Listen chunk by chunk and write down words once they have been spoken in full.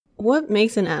What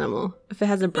makes an animal? If it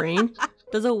has a brain?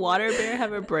 Does a water bear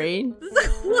have a brain?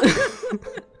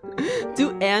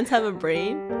 Do ants have a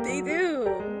brain? They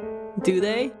do. Do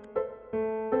they?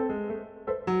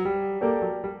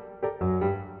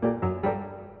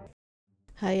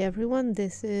 Hi everyone,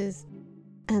 this is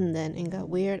And Then It Got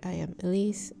Weird. I am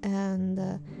Elise,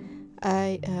 and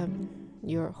I am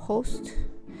your host,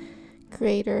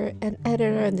 creator, and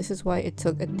editor, and this is why it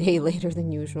took a day later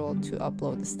than usual to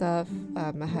upload the stuff.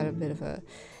 I had a bit of a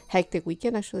hectic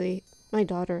weekend. Actually, my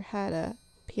daughter had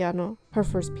her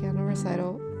first piano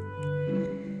recital.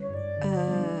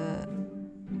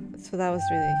 So that was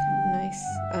really nice.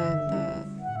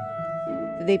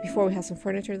 And the day before, we had some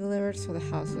furniture delivered, so the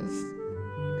house was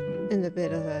in a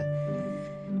bit of a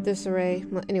disarray.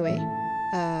 Well, anyway,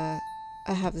 I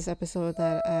have this episode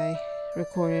that I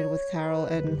recorded with Carol,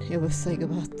 and it was like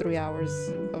about 3 hours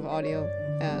of audio,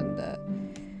 and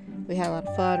we had a lot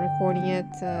of fun recording it.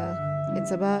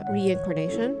 It's about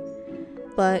reincarnation,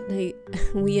 but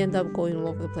we end up going all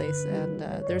over the place, and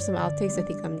there's some outtakes. I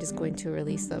think I'm just going to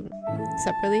release them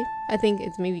separately. I think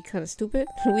it's maybe kind of stupid.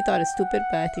 We thought it's stupid,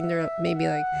 but I think they're maybe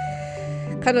like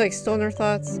kind of like stoner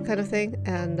thoughts kind of thing,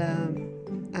 and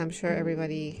I'm sure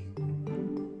everybody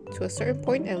to a certain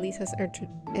point at least has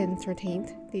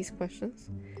entertained these questions.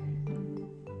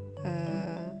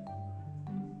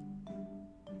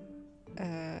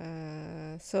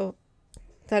 So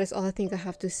that is all I think I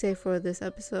have to say for this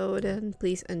episode, and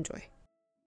please enjoy.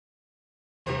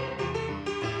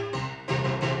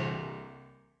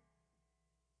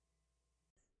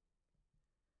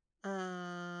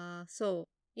 So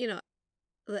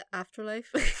the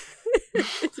afterlife.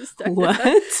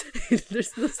 What?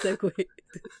 There's no segue.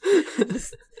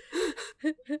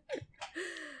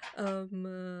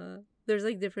 There's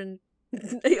like different.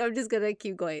 I'm just gonna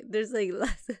keep going. There's like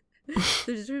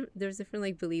there's different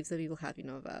like beliefs that people have,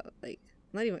 about like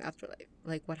not even afterlife,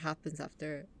 like what happens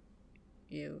after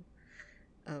you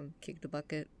kick the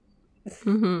bucket.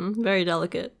 Very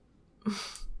delicate.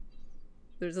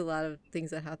 There's a lot of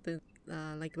things that happen.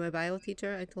 Like my bio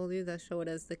teacher, I told you, that showed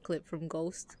us the clip from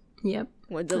Ghost. Yep.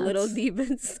 When the little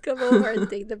demons come over and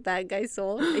take the bad guy's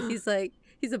soul. And he's like,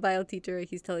 he's a bio teacher.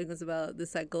 He's telling us about the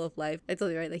cycle of life. I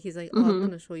told you, right? Like he's like, I'm going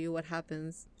to show you what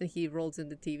happens. And he rolls in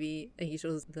the TV and he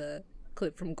shows the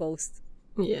clip from Ghost.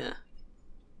 Yeah.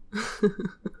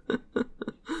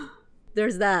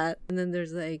 There's that. And then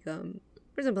there's like, for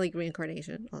example, like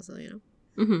reincarnation also,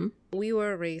 We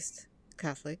were raised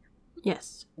Catholic.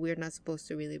 Yes. We're not supposed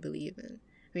to really believe in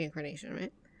reincarnation,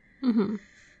 right?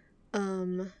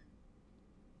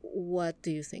 What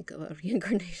do you think about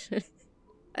reincarnation?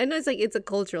 I know it's a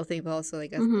cultural thing, but also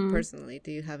like personally,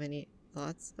 do you have any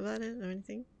thoughts about it or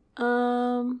anything?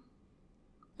 I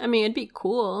mean, it'd be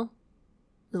cool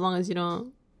as long as you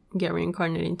don't get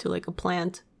reincarnated into like a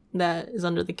plant that is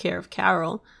under the care of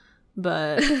Carol.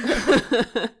 But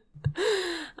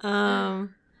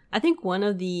I think one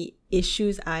of the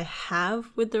issues I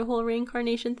have with the whole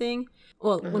reincarnation thing,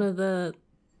 one of the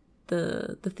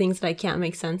things that I can't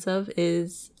make sense of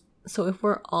is, so if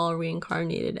we're all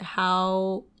reincarnated,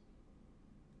 so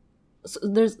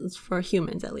there's, for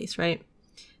humans at least, right?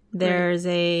 There's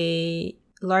a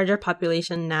larger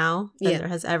population now than there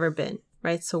has ever been,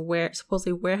 right? So where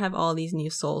have all these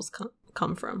new souls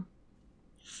come from?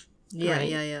 Yeah, right?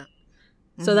 yeah.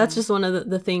 So that's just one of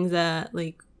the things that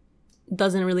like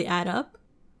doesn't really add up,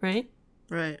 right?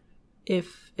 Right.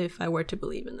 If I were to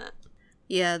believe in that.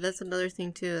 Yeah, that's another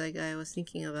thing too. Like I was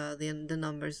thinking about the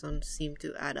numbers don't seem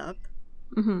to add up.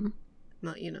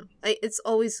 But it's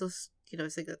always so.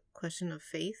 It's like a question of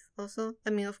faith. Also, I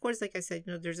mean, of course, like I said,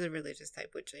 there's a religious type,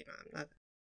 which I'm not.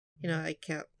 I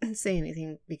can't say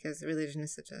anything because religion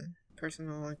is such a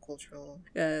personal and cultural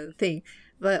thing.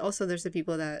 But also, there's the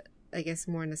people that I guess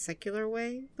more in a secular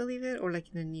way believe it, or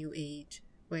like in a new age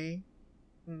way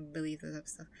believe that type of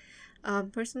stuff.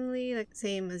 Personally, like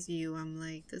same as you, I'm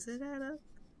like, does it add up?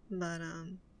 But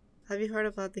have you heard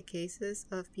about the cases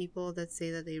of people that say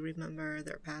that they remember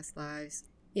their past lives?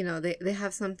 They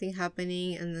have something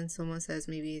happening, and then someone says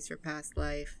maybe it's your past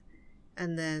life,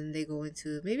 and then they go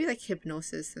into maybe like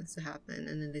hypnosis tends to happen,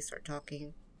 and then they start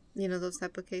talking. Those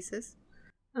type of cases.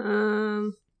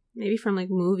 Maybe from like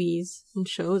movies and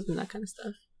shows and that kind of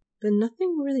stuff, but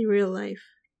nothing really real life.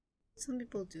 Some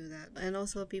people do that, and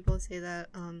also people say that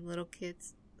little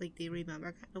kids, like, they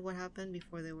remember kind of what happened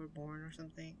before they were born or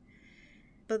something.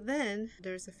 But then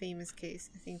there's a famous case,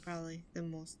 I think probably the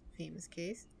most famous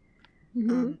case,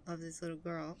 of this little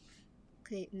girl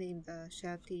named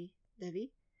Shanti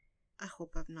Devi. I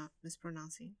hope I'm not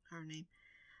mispronouncing her name.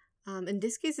 And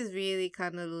this case has really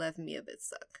kind of left me a bit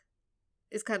stuck.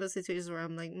 it's kind of situations where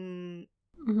I'm like,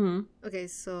 okay,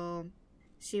 so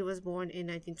she was born in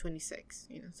 1926,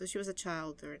 you know, so she was a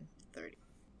child during 30.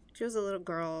 She was a little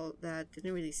girl that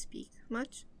didn't really speak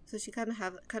much, so she kind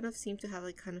of seemed to have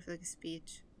like kind of like a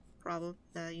speech problem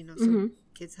that, you know, some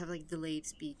kids have like delayed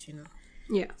speech, you know.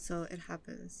 Yeah. So it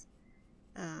happens.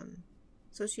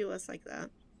 So she was like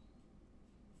that.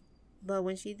 But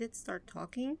when she did start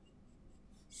talking,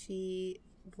 she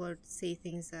would say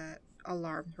things that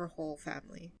alarmed her whole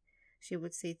family. She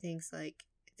would say things like,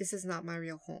 "This is not my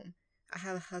real home. I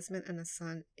have a husband and a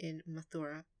son in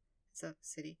Mathura. It's a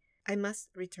city. I must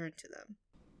return to them."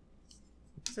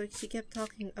 So she kept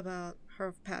talking about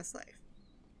her past life.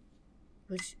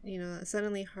 Which, you know,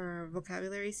 suddenly her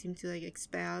vocabulary seemed to like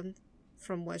expand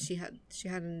from what she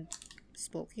hadn't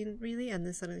spoken really, and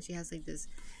then suddenly she has like this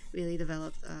really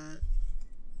developed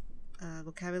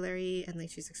vocabulary, and like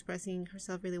she's expressing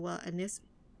herself really well, and this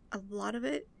a lot of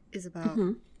it is about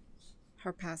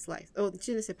her past life. Oh,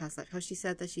 she didn't say past life. How she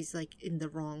said that she's like in the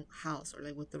wrong house or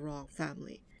like with the wrong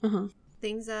family.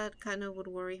 Things that kind of would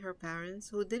worry her parents,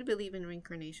 who did believe in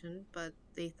reincarnation, but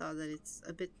they thought that it's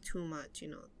a bit too much, you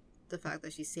know, the fact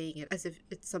that she's saying it as if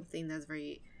it's something that's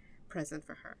very present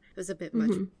for her. It was a bit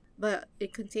much. But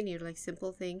it continued, like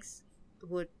simple things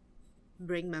would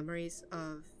bring memories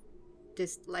of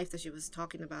this life that she was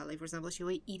talking about. Like, for example, she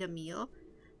would eat a meal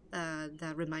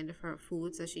that reminded her of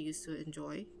foods that she used to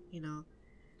enjoy, you know.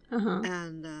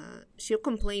 And she'll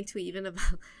complain too even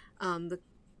about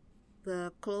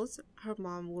the clothes her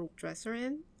mom would dress her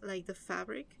in, like the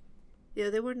fabric.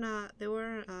 Yeah, they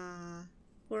were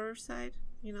poorer side,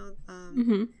 you know.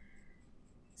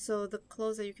 So the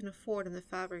clothes that you can afford and the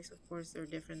fabrics, of course, they're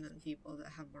different than people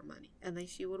that have more money. And like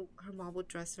her mom would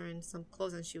dress her in some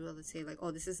clothes, and she would say like, "Oh,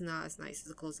 this is not as nice as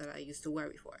the clothes that I used to wear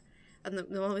before." And the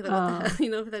mom would be like, "What the hell?" You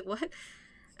know, like what?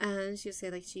 And she would say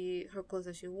like her clothes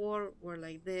that she wore were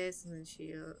like this, and then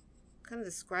she kind of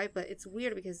describe. But it's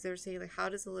weird because they're saying like, how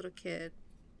does a little kid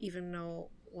even know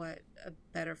what a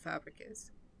better fabric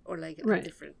is, or like a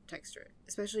different texture?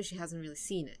 Especially she hasn't really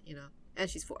seen it, you know, and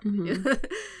she's 4. You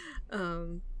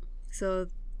know? So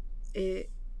it,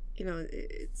 you know,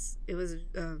 it was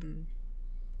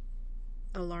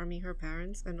alarming her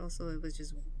parents, and also it was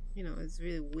just, you know, it's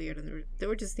really weird, and they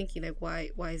were just thinking like,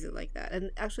 why is it like that?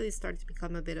 And actually it started to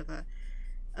become a bit of a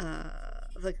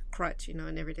like a crutch, you know,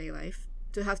 in everyday life,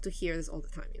 to have to hear this all the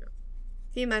time, you know.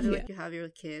 Can you imagine like you have your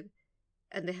kid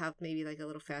and they have maybe like a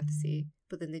little fantasy,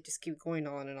 but then they just keep going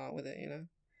on and on with it, you know.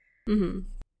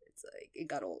 It's like it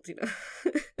got old, you know.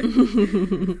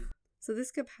 So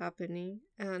this kept happening,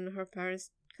 and her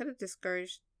parents kind of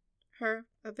discouraged her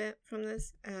a bit from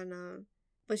this, and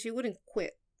but she wouldn't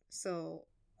quit. So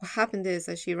what happened is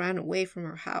that she ran away from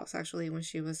her house actually when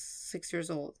she was 6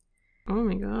 years old. Oh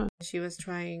my god. She was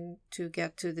trying to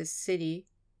get to this city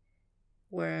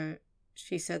where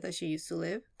she said that she used to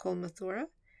live, called Mathura.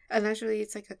 And actually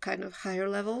it's like a kind of higher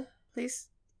level place.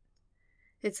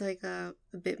 It's like a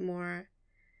bit more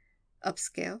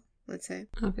upscale, let's say.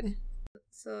 Okay.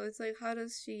 So it's like, how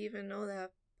does she even know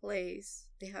that place?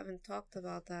 They haven't talked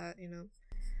about that, you know.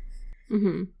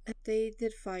 And they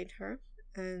did find her,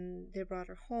 and they brought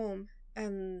her home,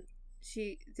 and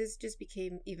this just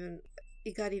became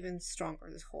it got even stronger,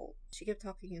 this whole. She kept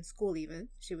talking in school even.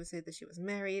 She would say that she was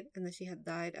married, and that she had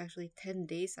died actually 10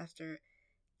 days after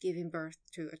giving birth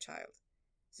to a child.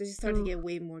 So she started to get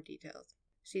way more details.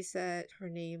 She said her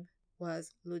name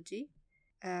was Luji,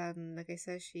 and like I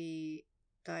said, she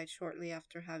died shortly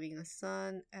after having a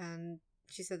son, and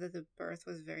she said that the birth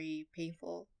was very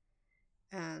painful,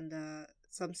 and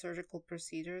some surgical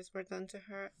procedures were done to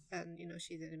her, and you know,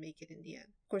 she didn't make it in the end.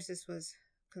 Of course, this was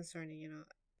concerning, you know.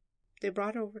 They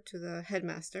brought her over to the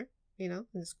headmaster, you know,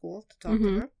 in the school to talk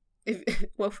to her.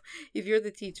 If you're the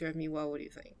teacher, I mean, what would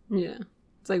you think? Yeah,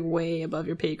 it's like way above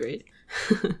your pay grade.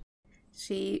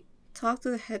 She talked to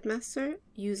the headmaster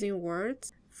using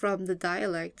words from the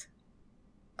dialect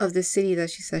of the city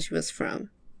that she said she was from.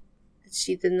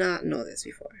 She did not know this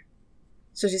before.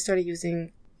 So she started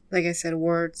using, like I said,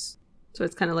 words. So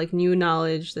it's kind of like new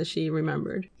knowledge that she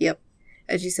remembered. Yep.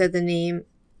 And she said the name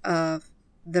of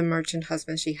the merchant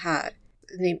husband she had,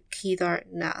 named Kedar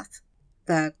Nath.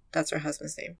 That's her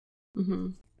husband's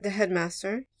name. The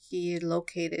headmaster, he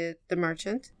located the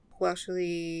merchant who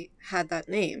actually had that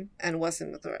name and was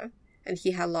in Mathura. And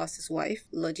he had lost his wife,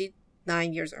 Luji,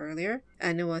 9 years earlier.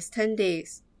 And it was 10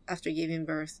 days after giving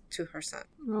birth to her son.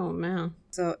 Oh, man.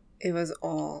 So it was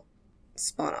all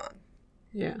spot on.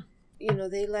 Yeah. You know,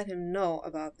 they let him know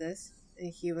about this,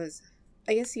 and he was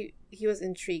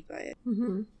intrigued by it.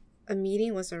 A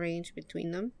meeting was arranged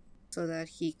between them, so that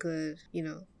he could,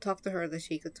 talk to her, that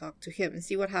she could talk to him and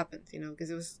see what happens,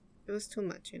 because it was too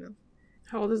much,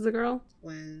 How old is the girl?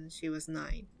 When she was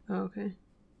 9. Oh, okay.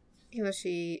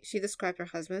 She described her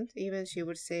husband. Even she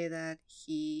would say that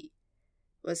he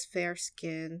was fair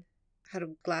skinned, had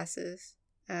glasses,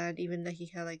 and even that he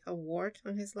had like a wart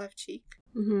on his left cheek.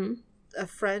 Mm-hmm. A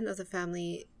friend of the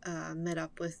family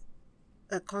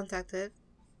contacted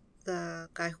the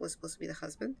guy who was supposed to be the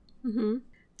husband, mm-hmm.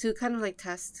 to kind of like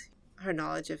test her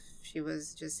knowledge, if she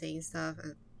was just saying stuff,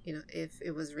 and if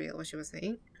it was real what she was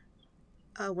saying.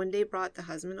 When they brought the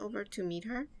husband over to meet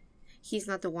her, he's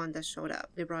not the one that showed up.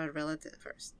 They brought a relative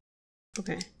first.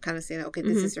 Okay. Kind of saying, okay,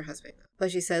 this mm-hmm. is your husband.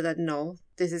 But she said that, no,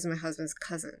 this is my husband's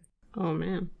cousin. Oh,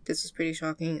 man. This was pretty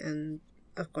shocking. And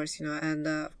of course, and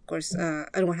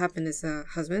what happened is the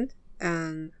husband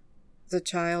and the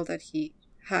child that he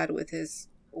had with his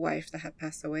wife that had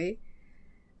passed away,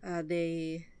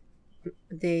 they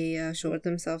showed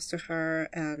themselves to her,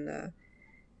 and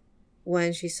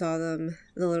when she saw them,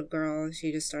 the little girl,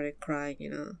 she just started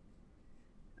crying,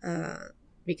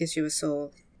 because she was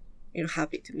so,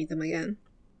 happy to meet them again.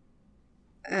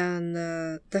 And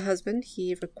the husband,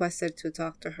 he requested to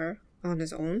talk to her on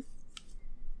his own,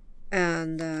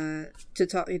 and to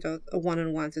talk, a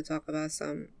one-on-one, to talk about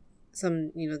some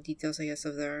details, I guess,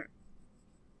 of their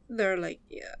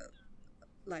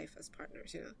life as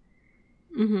partners,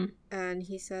 Mm-hmm. And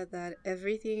he said that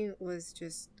everything was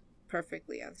just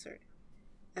perfectly answered.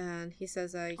 And he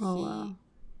says that wow.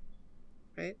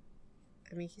 Right?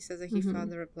 I mean, he says that he mm-hmm.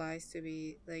 found the replies to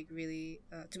be like really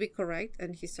to be correct,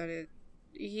 and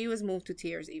he was moved to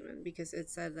tears even, because it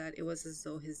said that it was as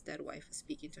though his dead wife was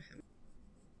speaking to him.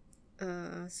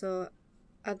 So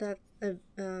at that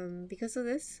because of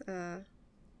this,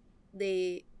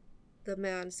 the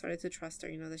man started to trust her,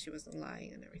 that she wasn't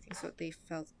lying and everything. So they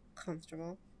felt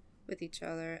comfortable with each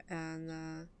other,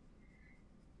 and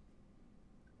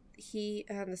he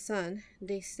and the son,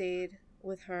 they stayed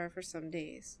with her for some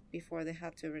days before they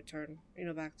had to return,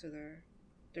 back to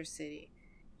their city.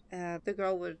 The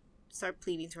girl would start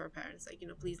pleading to her parents, like,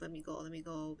 please let me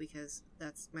go, because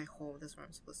that's my home, that's where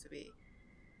I'm supposed to be.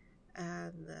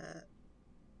 And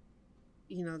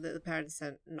the parents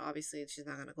said, no, obviously she's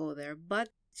not gonna go there, but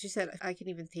she said, I can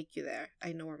even take you there,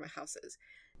 I know where my house is.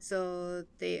 So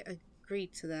they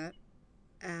agreed to that,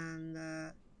 and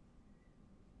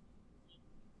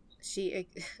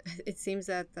it seems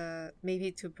that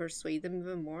maybe to persuade them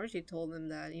even more, she told them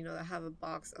that, I have a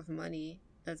box of money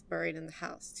that's buried in the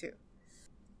house too.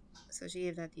 So she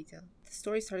gave that detail. The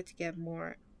story started to get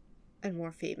more and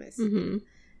more famous. Mm-hmm.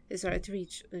 It started to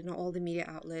reach, all the media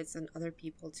outlets and other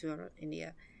people too around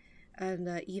India. And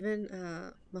even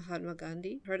Mahatma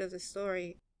Gandhi heard of the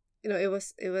story. It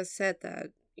was said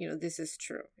that, this is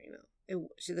true.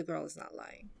 The girl is not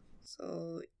lying.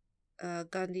 So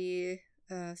Gandhi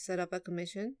set up a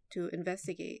commission to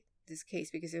investigate this case,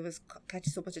 because it was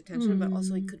catching so much attention, but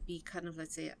also it could be kind of,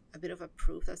 let's say, a bit of a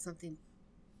proof that something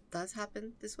does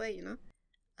happen this way.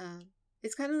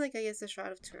 It's kind of like, I guess, the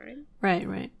Shroud of Turin.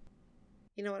 Right.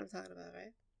 You know what I'm talking about,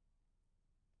 right?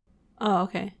 Oh,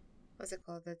 okay. What's it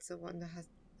called? That's the one that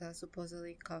has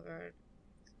supposedly covered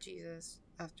Jesus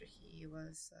after he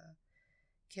was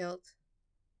killed.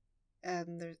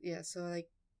 And so like,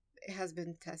 it has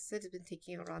been tested. It's been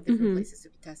taken around different places to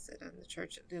be tested, and the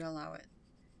church did allow it,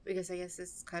 because I guess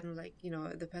it's kind of like,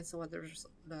 it depends on what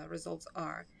the results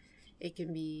are. It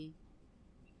can be,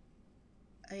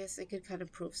 I guess it could kind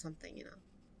of prove something,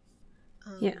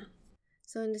 Yeah.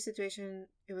 So in this situation,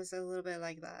 it was a little bit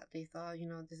like that. They thought,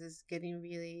 this is getting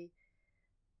really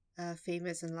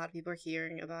famous, and a lot of people are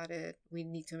hearing about it. We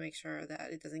need to make sure that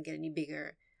it doesn't get any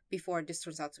bigger before this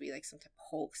turns out to be like some type of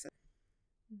hoax.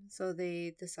 So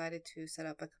they decided to set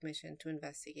up a commission to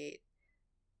investigate.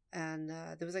 And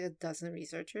there was like a dozen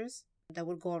researchers that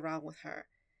would go around with her.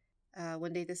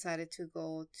 When they decided to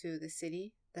go to the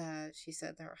city that she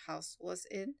said that her house was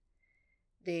in,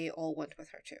 they all went with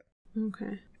her too.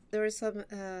 Okay. There were some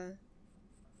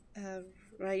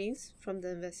writings from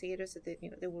the investigators that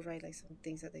they would write like some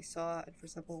things that they saw. And for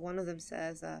example, one of them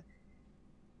says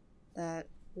that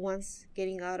once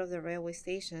getting out of the railway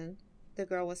station, the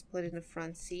girl was put in the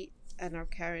front seat, and our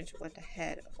carriage went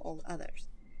ahead of all others.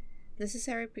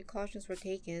 Necessary precautions were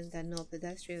taken that no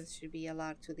pedestrians should be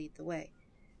allowed to lead the way.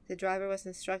 The driver was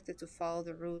instructed to follow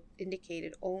the route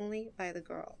indicated only by the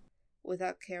girl,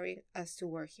 without caring as to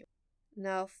where he was.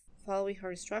 Now, following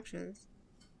her instructions,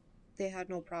 they had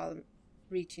no problem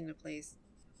reaching the place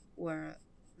where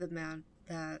the man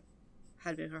that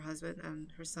had been her husband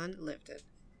and her son lived in.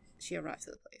 She arrived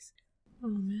to the place. Oh,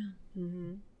 man.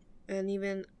 Mm-hmm. And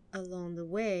even along the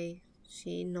way,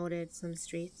 she noted some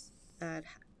streets that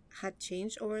had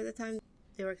changed over the time.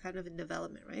 They were kind of in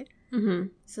development, right? Mm-hmm.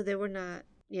 So they were not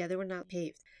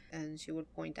paved. And she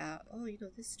would point out, oh,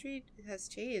 this street has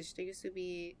changed. It used to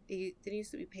be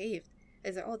paved.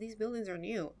 It's like, oh, these buildings are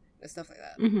new and stuff like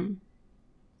that. Mm-hmm.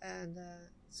 And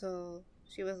so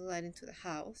she was led into the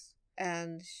house,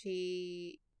 and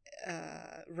she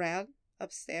ran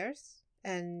upstairs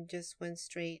and just went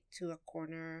straight to a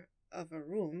corner of a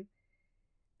room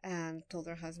and told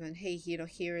her husband, hey,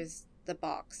 here is the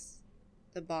box.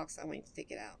 The box, I want you to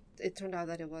take it out. It turned out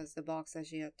that it was the box that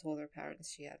she had told her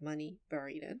parents she had money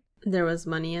buried in. There was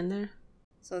money in there?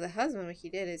 So the husband, what he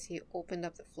did is he opened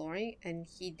up the flooring, and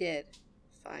he did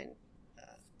find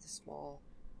the small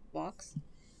box.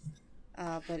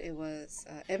 But it was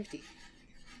empty.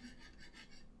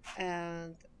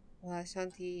 And what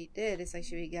Shanti did is like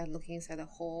she began looking inside the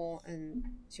hole, and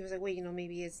she was like, wait,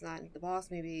 maybe it's not in the box,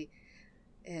 maybe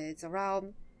it's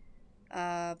around.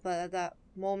 But at that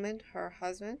moment,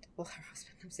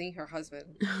 I'm saying her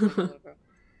husband,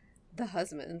 the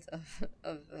husband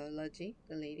of Laji,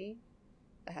 the lady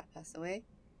that had passed away,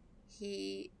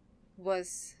 he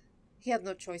had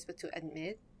no choice but to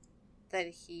admit that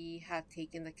he had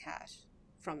taken the cash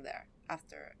from there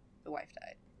after the wife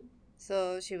died.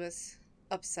 So she was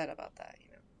upset about that,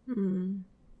 Mm.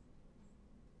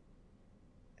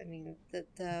 I mean,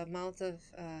 the amount of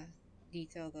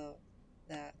detail, though,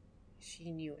 that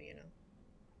she knew,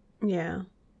 Yeah.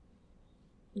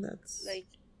 That's... like,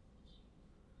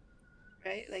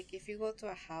 right? Like, if you go to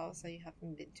a house that you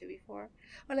haven't been to before,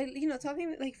 or like,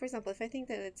 talking, like, for example, if I think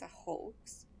that it's a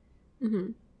hoax,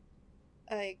 Mm-hmm.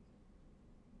 like,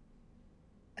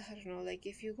 I don't know, like,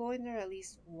 if you go in there at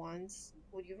least once,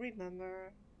 would you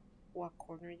remember what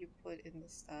corner you put in the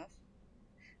stuff?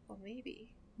 Well,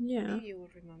 maybe. Yeah. Maybe you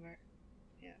would remember.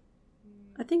 Yeah.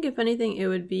 I think if anything, it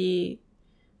would be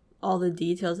all the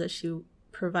details that she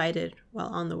provided while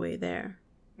on the way there.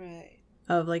 Right.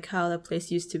 Of like how the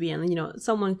place used to be, and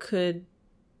someone could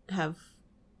have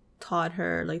taught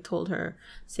her, like told her,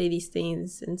 say these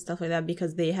things and stuff like that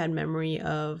because they had memory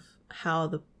of how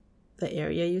the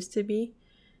area used to be.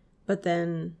 But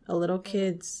then a little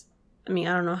kid's, I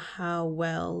don't know how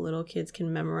well little kids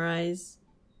can memorize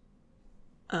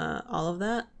all of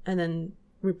that and then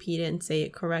repeat it and say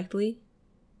it correctly,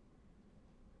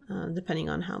 depending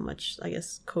on how much, I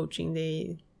guess, coaching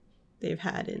they've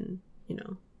had in,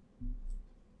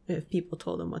 if people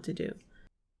told them what to do.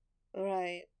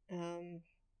 Right.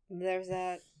 There's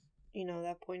that,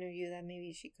 that point of view that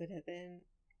maybe she could have been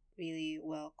really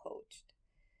well coached.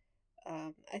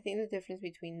 I think the difference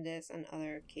between this and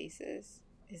other cases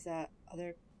is that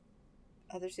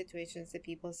other situations that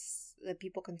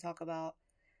people can talk about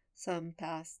some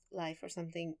past life or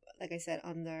something, like I said,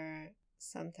 under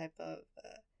some type of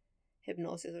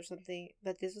hypnosis or something.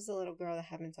 But this was a little girl that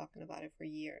had been talking about it for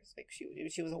years. Like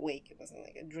she was awake. It wasn't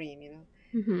like a dream,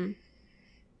 Mm-hmm.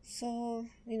 So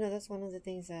that's one of the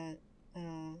things that,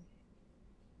 and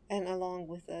along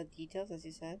with the details, as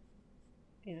you said,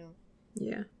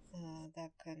 Yeah.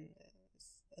 that kind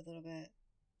of a little bit.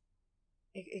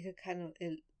 It could kind of.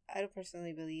 I don't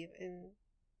personally believe in.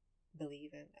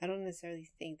 I don't necessarily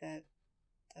think that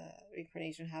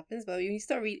reincarnation happens, but when you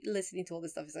start listening to all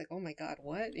this stuff, it's like, oh my god,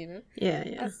 what? Yeah.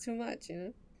 That's too much,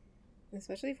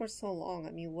 especially for so long.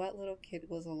 I mean, what little kid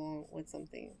goes along with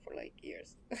something for like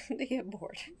years? They get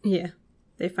bored. Yeah,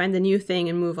 they find the new thing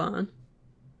and move on.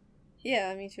 Yeah,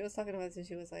 I mean, she was talking about it since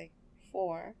she was like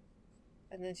 4,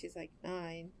 and then she's like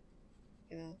 9.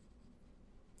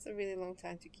 It's a really long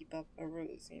time to keep up a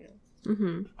ruse.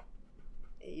 Mm-hmm.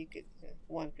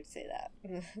 One could say that.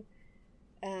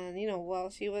 And while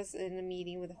she was in a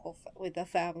meeting with the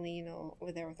family,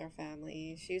 over there with her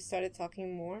family, she started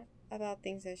talking more about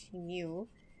things that she knew.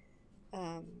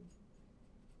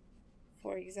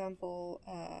 For example,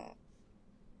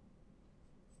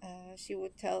 she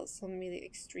would tell some really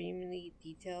extremely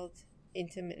detailed,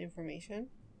 intimate information.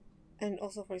 And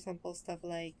also, for example, stuff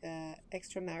like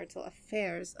extramarital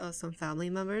affairs of some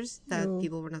family members that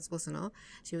people were not supposed to know.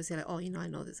 She would say like, oh, I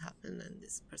know this happened and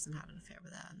this person had an affair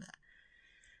with that and that.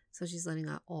 So she's letting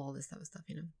out all this type of stuff,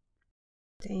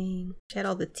 Dang. She had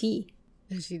all the tea.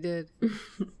 Yeah, she did.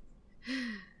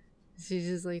 She's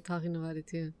just like talking about it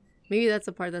too. Maybe that's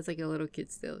the part that's like a little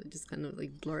kid still. Just kind of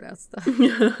like blurt out stuff.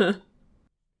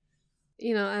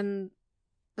 And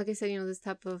like I said, this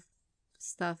type of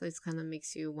stuff is kind of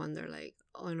makes you wonder like,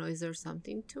 oh, is there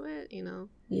something to it,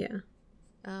 Yeah.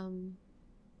 And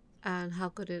how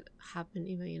could it happen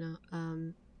even,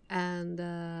 and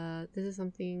this is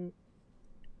something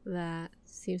that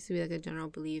seems to be like a general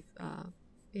belief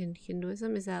in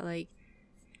Hinduism, is that like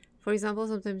For example,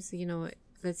 sometimes,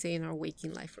 let's say in our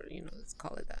waking life, or, let's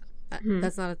call it that.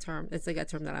 That's not a term. It's like a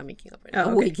term that I'm making up right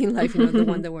now. Waking life, the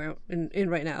one that we're in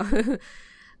right now.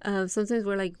 Sometimes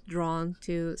we're like drawn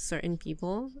to certain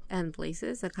people and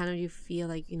places that kind of you feel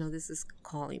like, this is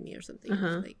calling me or something.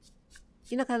 Like,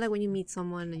 kind of like when you meet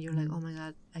someone and you're like, oh my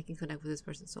God, I can connect with this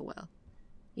person so well.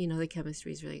 The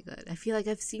chemistry is really good. I feel like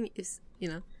I've seen,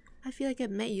 I feel like I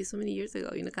met you so many years ago,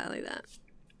 kind of like that.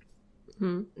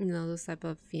 Those type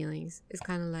of feelings. It's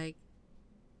kind of like,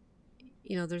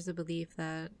 there's a belief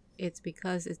that it's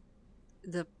because it's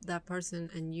that person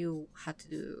and you had to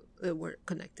do, were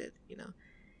connected,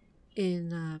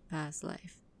 in a past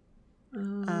life.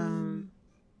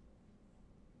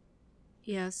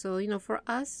 Yeah, so, for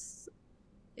us,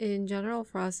 in general,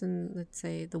 for us in, let's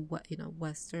say, the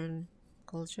Western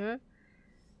culture,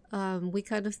 we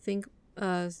kind of think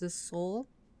as the soul.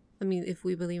 I mean, if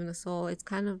we believe in the soul, it's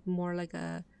kind of more like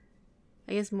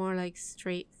more like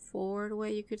straightforward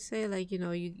way you could say. Like,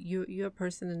 you're a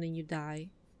person and then you die,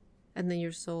 and then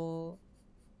your soul,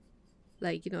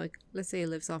 like, like, let's say it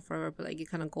lives on forever, but like it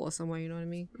kind of goes somewhere. You know what I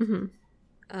mean?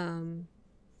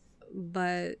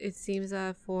 But it seems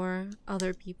that for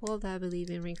other people that believe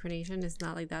in reincarnation, it's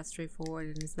not like that straightforward,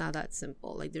 and it's not that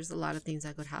simple. Like, there's a lot of things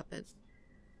that could happen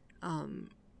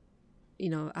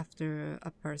after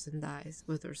a person dies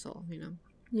with their soul.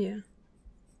 Yeah.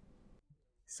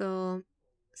 So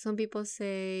some people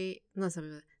say, not some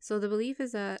people, so the belief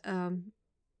is that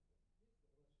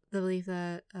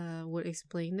would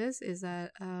explain this is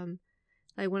that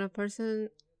like when a person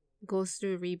goes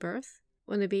through rebirth,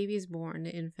 when the baby is born,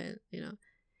 the infant,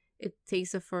 it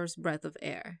takes the first breath of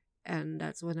air, and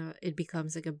that's when it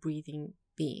becomes like a breathing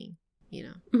being.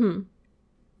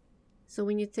 So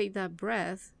when you take that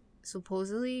breath,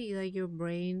 supposedly, like, your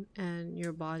brain and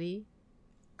your body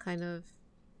kind of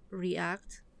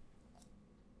react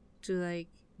to like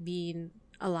being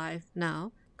alive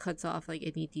now, cuts off like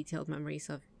any detailed memories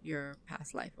of your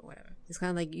past life or whatever. It's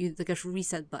kind of like like a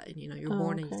reset button. You're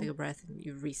born and you take a breath and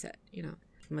you reset.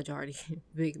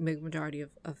 Big majority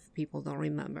of people don't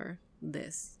remember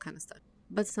this kind of stuff.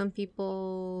 But some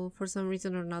people, for some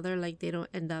reason or another, like, they don't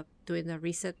end up doing the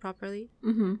reset properly,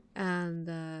 and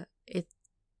it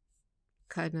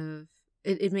kind of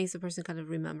it makes the person kind of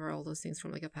remember all those things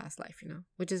from like a past life,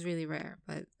 which is really rare,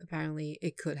 but apparently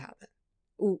it could happen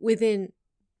within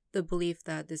the belief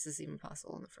that this is even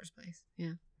possible in the first place.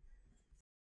 Yeah.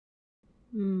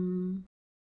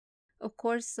 Of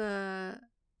course,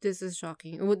 this is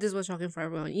shocking. Well, this was shocking for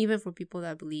everyone, even for people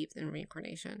that believed in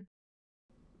reincarnation.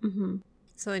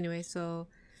 So anyway, the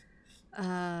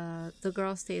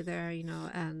girl stayed there,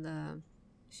 and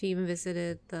she even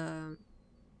visited the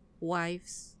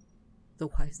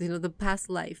past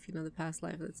life,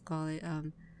 let's call it,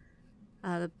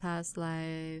 the past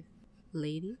life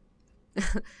lady,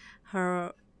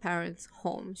 her parents'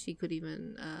 home. She could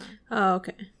even,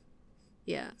 okay.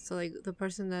 Yeah, so like the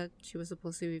person that she was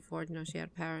supposed to be before, she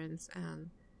had parents, and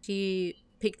she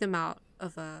picked them out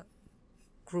of a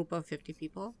group of 50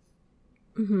 people.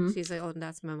 She's like, oh,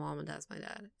 that's my mom and that's my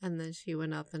dad. And then she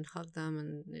went up and hugged them,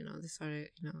 and, they started,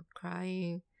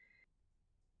 crying.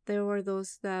 There were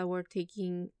those that were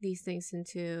taking these things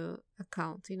into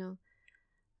account,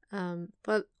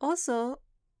 but also,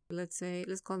 let's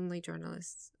call them like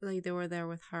journalists. Like, they were there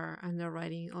with her and they're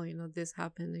writing, oh, this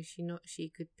happened. Like, she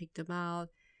could pick them out.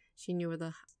 She knew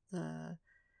where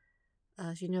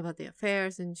she knew about the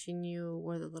affairs, and she knew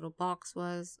where the little box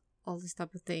was, all these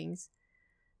type of things.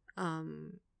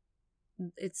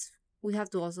 We have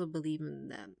to also believe in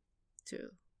them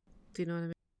too. Do you know what I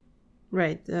mean?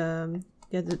 Right.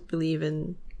 You have to believe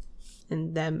in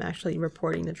them actually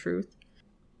reporting the truth.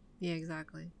 Yeah,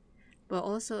 exactly. But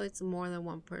also, it's more than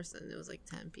one person. It was like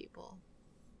 10 people.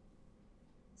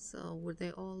 So would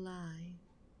they all lie?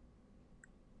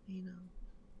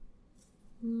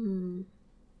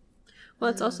 Well,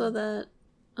 it's also that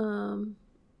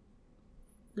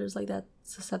there's like that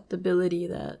susceptibility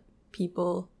that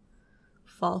people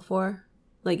fall for.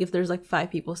 Like, if there's like 5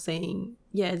 people saying,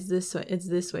 yeah, it's this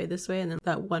way, and then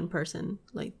that one person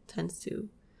like tends to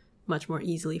much more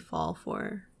easily fall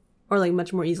for, or like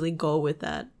much more easily go with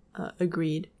that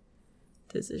agreed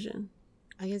decision.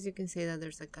 I guess you can say that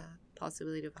there's like a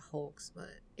possibility of a hoax, but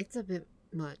it's a bit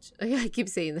much. I keep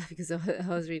saying that because I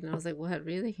was reading, I was like, what,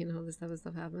 really? This type of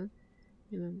stuff happened?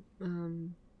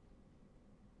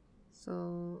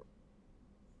 So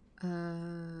what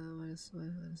else do I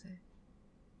want to say?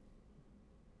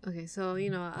 Okay, so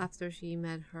after she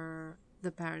met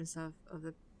the parents of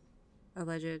the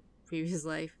alleged previous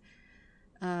life,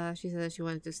 she said that she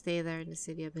wanted to stay there in the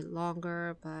city a bit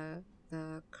longer, but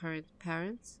the current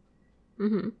parents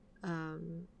Mm-hmm.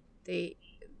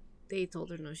 They told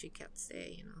her no, she can't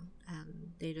stay, you know,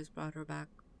 and they just brought her back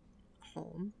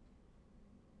home.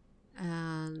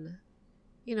 And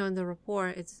you know, in the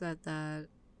report, it said that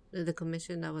the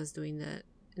commission that was doing the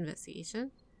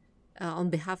investigation, on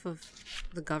behalf of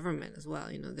the government as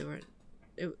well, you know,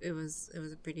 it was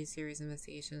a pretty serious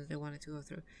investigation that they wanted to go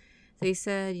through. They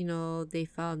said, you know, they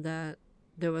found that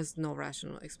there was no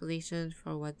rational explanation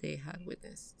for what they had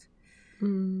witnessed.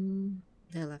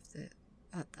 They left it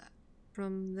at that.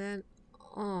 From then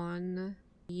on,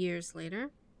 years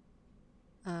later,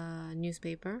 a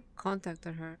newspaper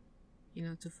contacted her, you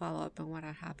know, to follow up on what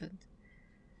had happened.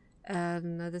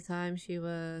 And at the time, she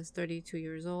was 32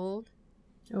 years old.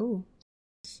 Oh.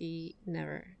 She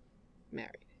never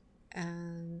married.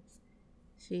 And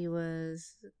she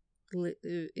was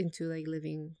into like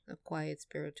living a quiet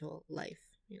spiritual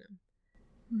life, you know.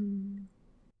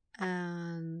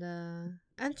 And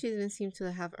she didn't seem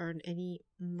to have earned any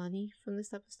money from this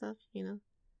type of stuff, you know.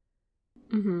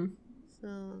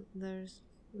 So there's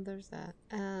that.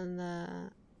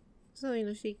 And so, you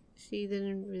know, she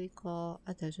didn't really call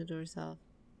attention to herself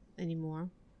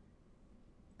anymore.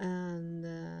 And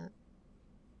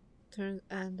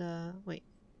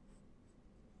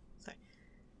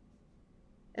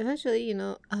eventually, you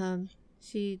know,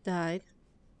 she died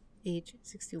age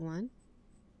 61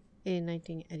 in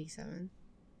 1987.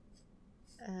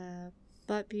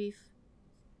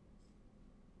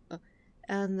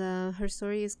 Her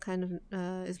story is kind of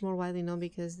is more widely known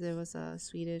because there was a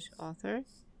Swedish author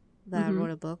that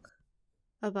wrote a book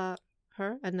about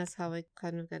her, and that's how it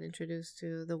kind of got introduced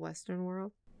to the Western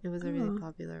world. It was a really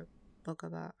popular book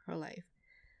about her life.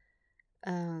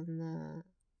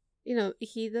 You know,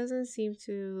 he doesn't seem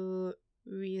to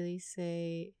really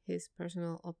say his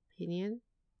personal opinion,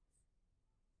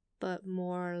 but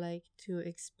more like to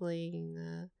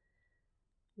explain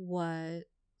what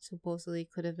supposedly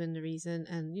could have been the reason,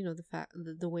 and you know,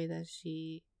 the way that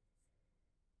she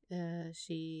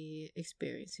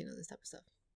experienced, you know, this type of stuff.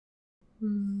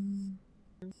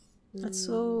 That's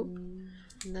so.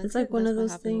 It's like one of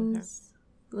those things.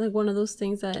 Like one of those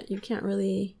things that you can't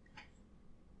really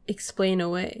explain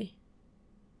away.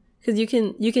 Because you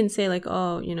can say like,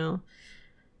 oh, you know,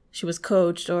 she was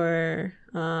coached, or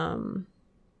like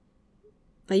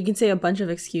you can say a bunch of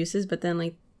excuses, but then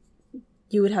like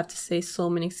you would have to say so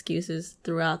many excuses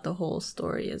throughout the whole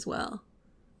story as well.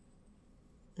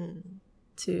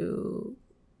 To,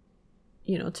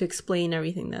 you know, to explain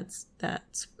everything that's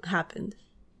happened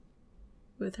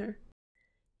with her.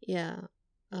 Yeah.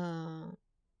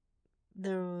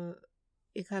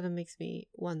 It kind of makes me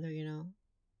wonder, you know,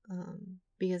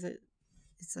 because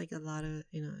it's like a lot of,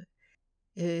 you know,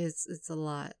 it's a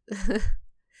lot.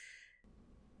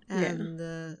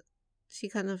 And she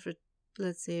kind of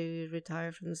let's say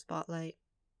retired from the spotlight,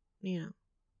 you know,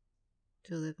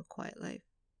 to live a quiet life.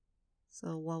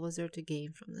 So what was there to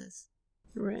gain from this?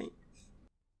 Right.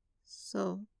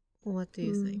 So what do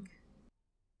you think?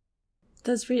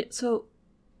 So,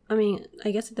 I mean,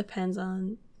 I guess it depends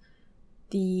on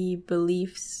the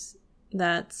beliefs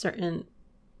that certain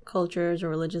cultures or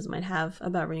religions might have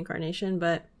about reincarnation,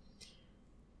 but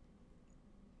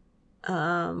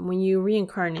when you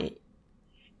reincarnate,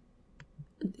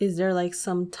 is there like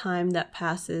some time that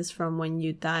passes from when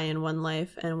you die in one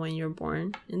life and when you're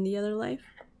born in the other life?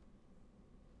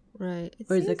 Right.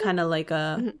 Or is it kind of like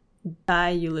a die,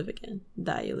 you live again,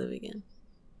 die, you live again?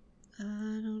 I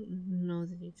don't know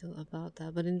the detail about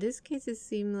that, but in this case, it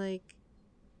seemed like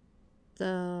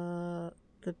the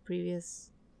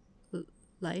previous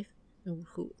life,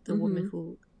 the woman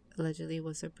who allegedly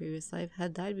was her previous life,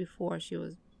 had died before she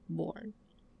was born.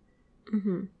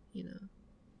 You know,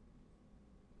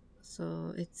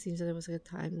 so it seems that there was like a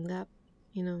time gap.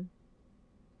 You know.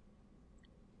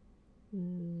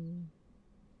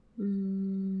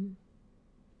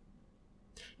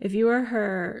 If you were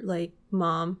her like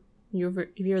mom, if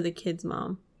you were the kid's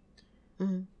mom,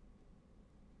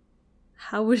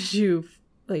 how would you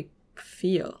like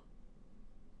feel?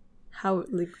 How,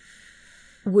 like,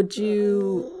 would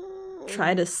you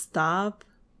try to stop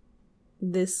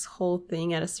this whole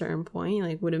thing at a certain point?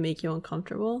 Like, would it make you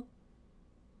uncomfortable?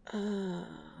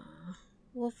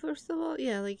 Well, first of all,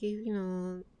 yeah, like, you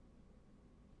know,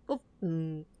 well,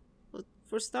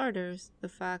 for starters, the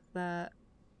fact that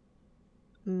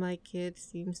my kid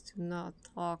seems to not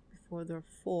talk before they're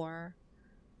 4,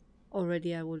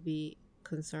 already I would be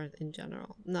concerned in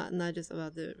general. Not just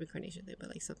about the reincarnation thing, but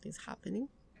like something's happening.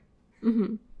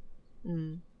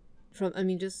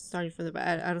 Just starting from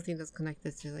I don't think that's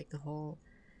connected to like the whole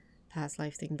past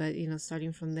life thing, but you know,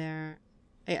 starting from there,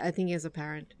 I think as a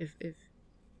parent, if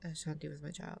Shanti was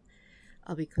my child,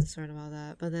 I'll be concerned about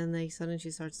that. But then like suddenly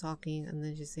she starts talking and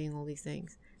then she's saying all these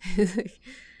things. Like,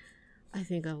 I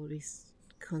think I would be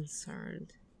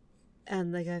concerned.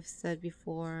 And like I've said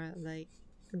before, like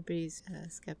I'm pretty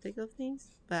skeptic of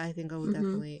things, but I think I would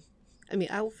definitely. I mean,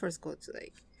 I will first go to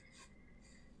like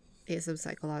get some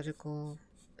psychological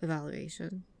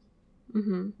evaluation.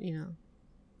 You know,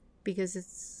 because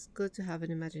it's good to have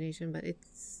an imagination, but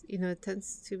it's, you know, it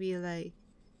tends to be like,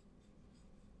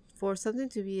 for something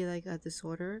to be like a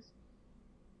disorder,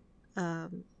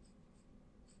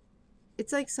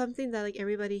 it's like something that like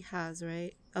everybody has,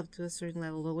 right, up to a certain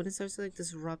level, but when it starts to like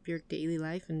disrupt your daily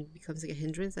life and becomes like a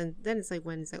hindrance, and then it's like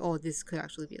when it's like, oh, this could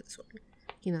actually be a disorder,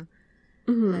 you know.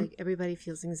 Like everybody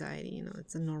feels anxiety, you know,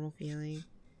 it's a normal feeling,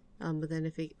 but then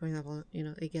if it, for example, you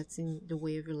know, it gets in the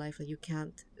way of your life, like you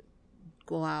can't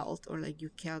go out, or like you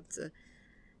can't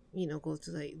you know, go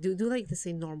to like do like the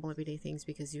same normal everyday things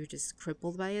because you're just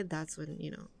crippled by it, that's when, you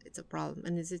know, it's a problem.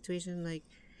 And the situation, like,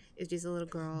 if she's a little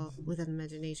girl with an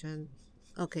imagination,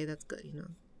 okay, that's good, you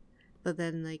know. But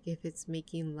then like if it's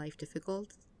making life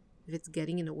difficult, if it's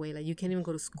getting in a way, like you can't even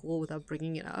go to school without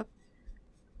bringing it up,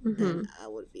 then I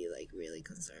would be like really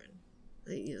concerned.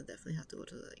 Like, you know, definitely have to go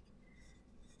to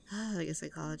like a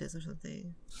psychologist or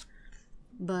something.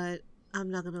 But I'm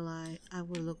not gonna lie, I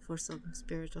would look for some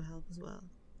spiritual help as well.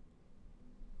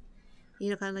 You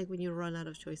know, kind of like when you run out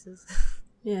of choices.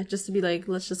 Yeah, just to be like,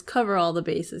 let's just cover all the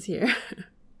bases here.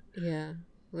 Yeah,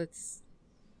 let's,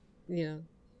 you know.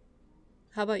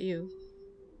 How about you?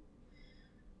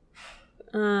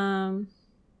 I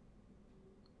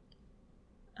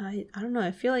don't know.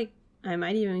 I feel like I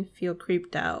might even feel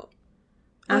creeped out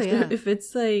after if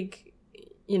it's like,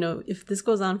 you know, if this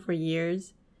goes on for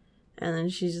years, and then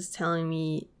she's just telling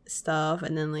me stuff,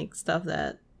 and then like stuff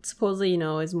that supposedly, you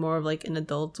know, is more of like an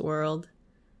adult's world,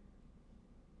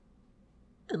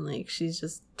 and like she's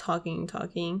just talking,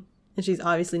 and she's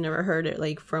obviously never heard it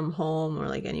like from home or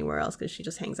like anywhere else because she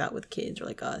just hangs out with kids or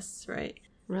like us, right?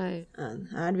 And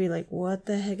I'd be like, what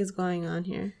the heck is going on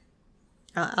here?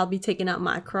 I'll be taking out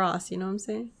my cross, you know what I'm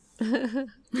saying?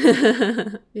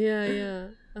 Yeah.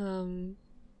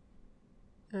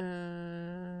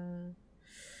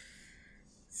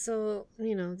 So,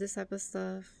 you know, this type of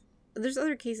stuff. There's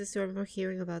other cases too. I'm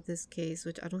hearing about this case,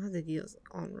 which I don't have the details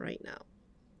on right now.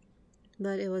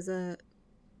 But it was a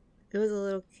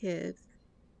little kid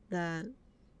that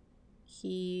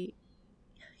he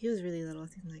was really little. I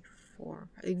think like 4,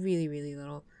 like really, really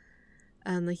little.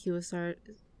 And like he would start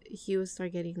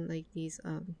getting like these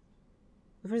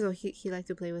first of all, he liked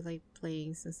to play with like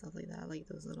planes and stuff like that, like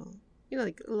those little, you know,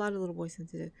 like a lot of little boys tend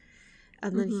to do.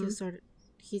 And then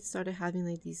he started having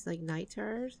like these like night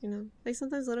terrors, you know, like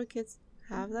sometimes little kids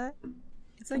have that.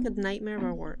 It's like a nightmare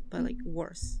but like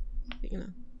worse, you know.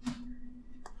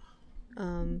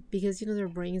 Because, you know, their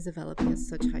brain is developing at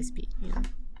such high speed, you know,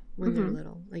 when they're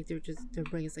little, like their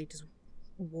brain is like just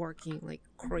working like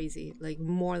crazy, like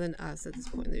more than us at this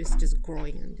point. They're just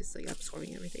growing and just like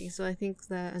absorbing everything. So I think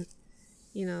that,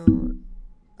 you know,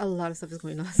 a lot of stuff is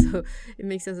going on, so it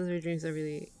makes sense that their dreams are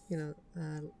really, you know,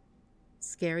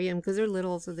 scary. And because they're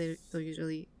little, so they don't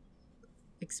usually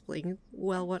explain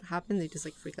well what happened. They just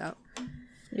like freak out.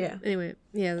 Yeah. Anyway,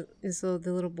 yeah. And so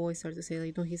the little boy started to say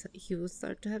like, no, he would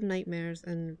start to have nightmares,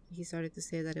 and he started to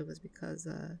say that it was because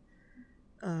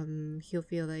he'll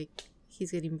feel like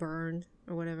he's getting burned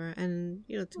or whatever. And,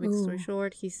 you know, to make the story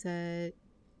short, he said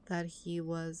that he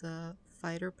was a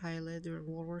fighter pilot during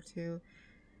World War II,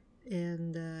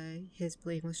 and his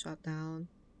plane was shot down.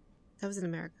 That was in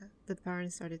America. The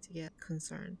parents started to get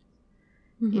concerned,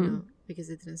 you know, because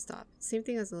it didn't stop. Same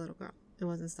thing as the little girl. It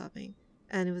wasn't stopping.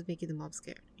 And it was making the mom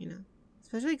scared, you know.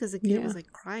 Especially because the kid was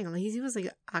like crying. Like he was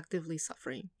like actively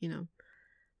suffering, you know.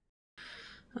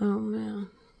 Oh, man.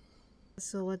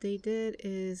 So what they did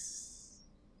is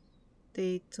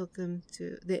they took him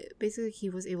to... basically, he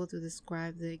was able to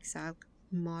describe the exact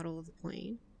model of the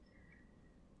plane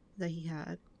that he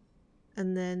had.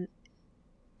 And then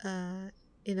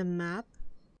in a map,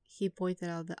 he pointed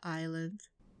out the island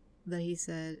that he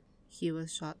said he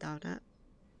was shot down at.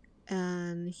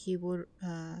 And he would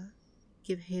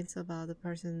give hints about the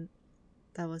person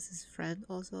that was his friend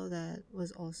also, that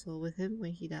was also with him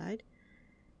when he died.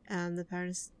 And the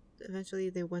parents, eventually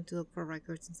they went to look for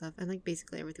records and stuff, and like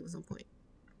basically everything was on point.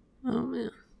 Oh,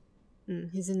 man.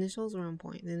 His initials were on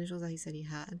point. The initials that he said he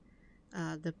had,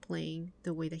 the plane,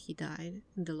 the way that he died,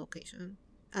 and the location,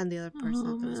 and the other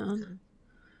person that was with him.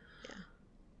 Yeah.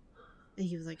 And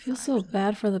he was like, I feel so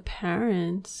bad for the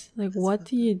parents. Like, what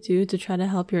do you do to try to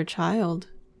help your child?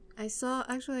 I saw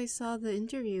the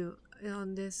interview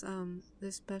on this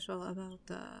this special about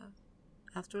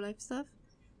afterlife stuff.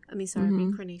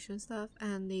 Reincarnation stuff,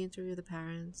 and they interview the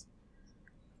parents,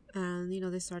 and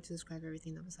they start to describe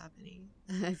everything that was happening.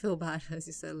 I feel bad, as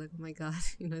you said, like, oh my god,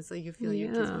 it's like you feel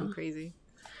your kids going crazy.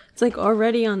 It's like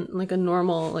already on like a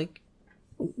normal, like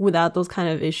without those kind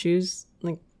of issues,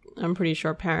 like I'm pretty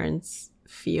sure parents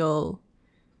feel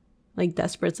like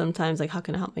desperate sometimes, like how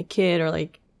can I help my kid, or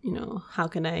like, how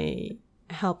can I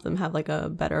help them have like a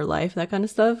better life, that kind of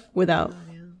stuff, without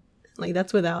like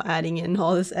that's without adding in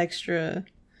all this extra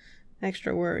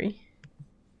worry.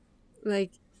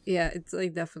 Like, yeah, it's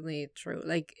like definitely true.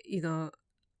 Like,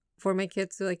 for my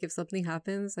kids too, like if something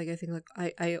happens, like I think like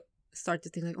I start to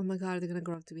think like, oh my god, they're gonna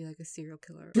grow up to be like a serial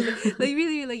killer. Like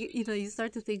really, like you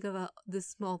start to think about this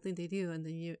small thing they do, and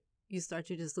then you start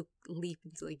to just leap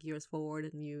into like years forward,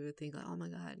 and you think like, oh my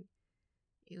god,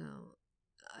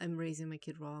 I'm raising my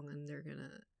kid wrong, and they're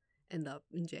gonna end up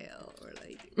in jail, or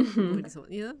like doing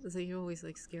something. It's like you're always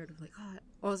like scared of like, oh.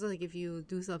 Also like if you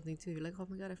do something too, you're like, oh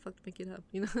my god, I fucked my kid up.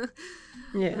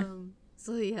 Yeah.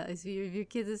 So yeah, if your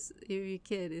kid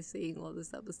is saying all this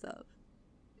type of stuff,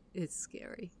 it's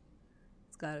scary.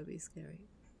 It's gotta be scary.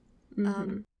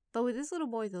 But with this little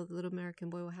boy though, the little American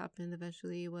boy, what happened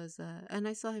eventually was, and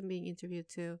I saw him being interviewed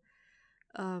too.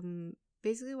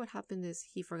 Basically what happened is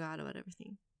he forgot about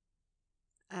everything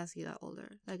as he got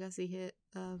older. Like as he hit,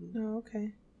 oh,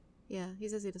 okay. Yeah, he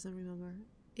says he doesn't remember.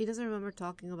 He doesn't remember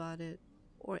talking about it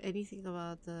or anything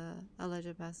about the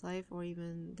alleged past life, or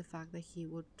even the fact that he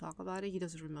would talk about it. He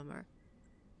doesn't remember.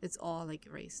 It's all like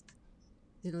erased.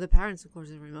 The parents of course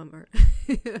don't remember.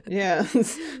 Yeah,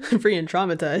 freaking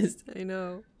traumatized. I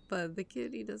know, but the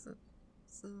kid, he doesn't.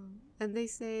 So, and they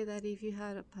say that if you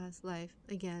had a past life,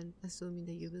 again, assuming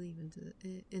that you believe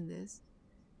in this,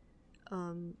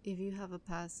 if you have a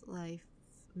past life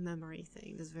memory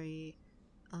thing that's very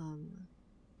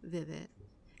vivid,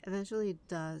 eventually it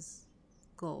does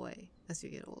go away as you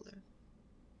get older.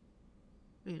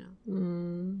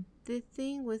 The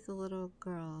thing with the little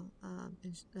girl,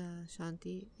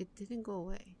 Shanti, it didn't go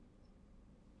away.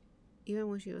 Even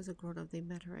when she was a grown-up, they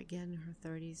met her again in her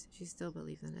 30s. She still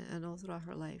believed in it, and all throughout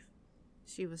her life,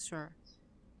 she was sure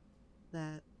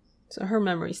that. So her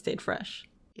memory stayed fresh.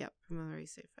 Yep, her memory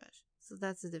stayed fresh. So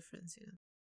that's the difference,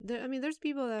 there's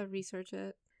people that research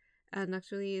it, and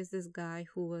actually, is this guy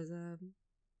who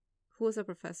was a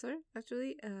professor,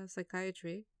 actually,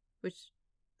 psychiatry, which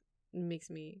makes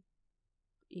me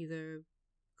either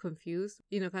confused,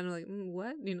 kind of like,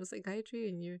 what, psychiatry,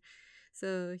 and you're.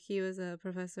 So he was a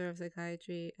professor of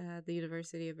psychiatry at the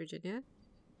University of Virginia,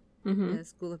 the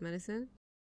School of Medicine,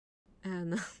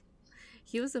 and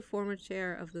he was the former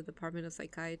chair of the Department of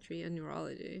Psychiatry and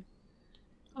Neurology.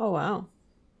 Oh wow!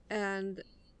 And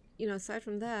aside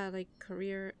from that, like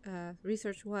career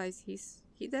research-wise,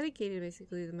 he dedicated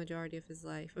basically the majority of his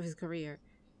career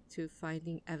to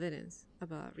finding evidence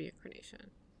about reincarnation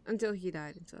until he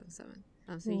died in 2007.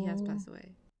 So he has passed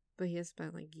away, but he has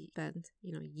spent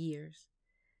years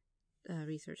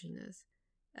researching this.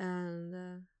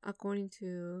 And according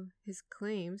to his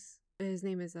claims, his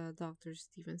name is Dr.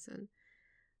 Stevenson.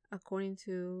 According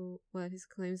to what his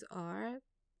claims are,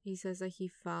 he says that he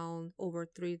found over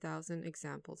 3,000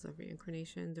 examples of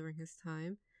reincarnation during his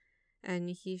time, and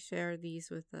he shared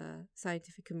these with the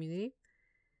scientific community.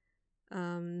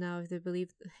 Now, if they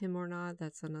believe him or not,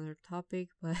 that's another topic,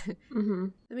 but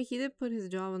he did put his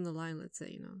job on the line, let's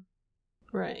say,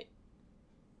 Right.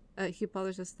 He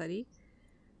published a study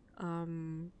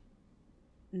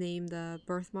named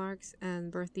birthmarks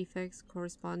and birth defects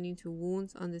corresponding to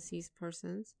wounds on deceased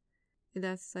persons. In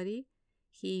that study,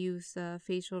 he used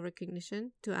facial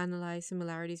recognition to analyze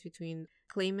similarities between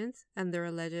claimants and their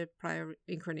alleged prior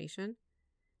incarnation,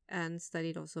 and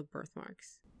studied also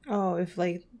birthmarks. Oh, if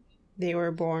like they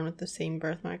were born with the same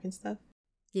birthmark and stuff?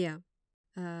 Yeah.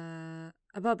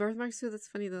 About birthmarks too, that's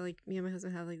funny that like me and my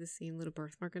husband have like the same little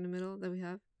birthmark in the middle that we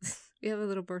have. We have a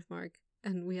little birthmark,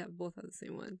 and we both have the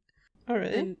same one. Oh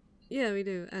really? And, yeah, we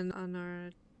do. And on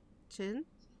our chin,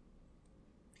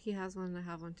 he has one and I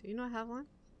have one too. I have one?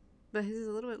 But his is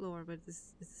a little bit lower, but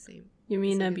it's the same. You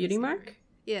mean a beauty mark?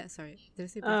 Yeah, sorry. Did I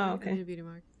say birthmark? Oh, okay. I mean a beauty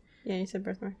mark. Yeah, you said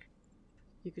birthmark.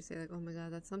 You could say like, oh my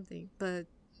god, that's something. But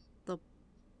the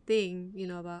thing,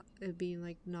 about it being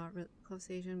like not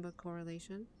causation but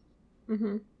correlation.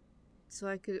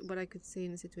 So what I could say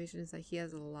in the situation is that he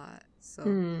has a lot.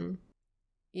 So,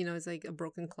 it's like a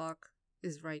broken clock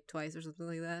is right twice or something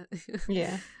like that.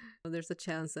 Yeah. There's a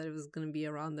chance that it was going to be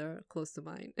around there close to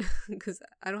mine, because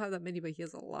I don't have that many, but he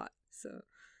has a lot. So,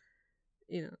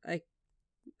 I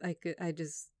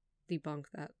just debunk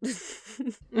that.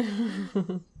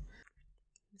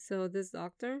 So this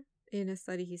doctor, in a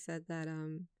study, he said that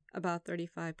About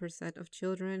 35% of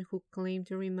children who claim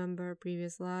to remember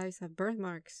previous lives have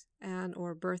birthmarks and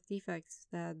or birth defects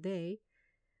that they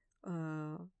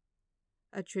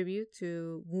attribute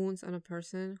to wounds on a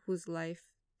person whose life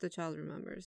the child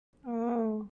remembers.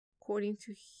 Oh. According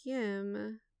to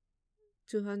him,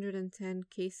 210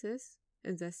 cases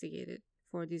investigated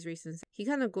for these reasons. He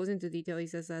kind of goes into detail. He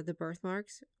says that the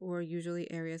birthmarks were usually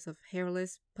areas of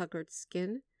hairless, puckered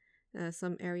skin,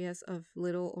 some areas of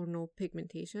little or no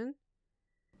pigmentation.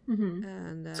 Mm-hmm.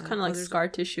 And it's kind of like scar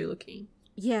tissue looking.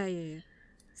 Yeah.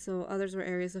 So others were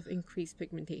areas of increased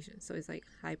pigmentation. So it's like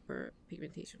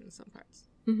hyperpigmentation in some parts.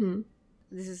 Mm-hmm.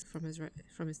 This is from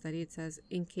his study. It says,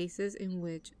 in cases in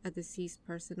which a deceased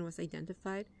person was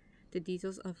identified, the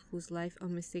details of whose life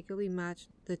unmistakably matched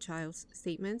the child's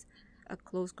statements, a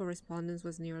close correspondence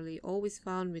was nearly always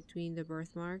found between the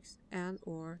birthmarks and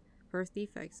or birth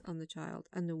defects on the child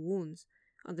and the wounds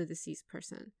on the deceased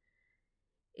person.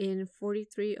 In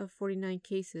 43 of 49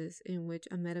 cases in which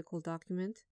a medical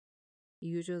document,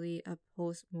 usually a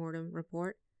post-mortem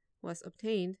report, was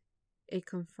obtained, it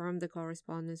confirmed the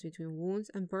correspondence between wounds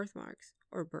and birthmarks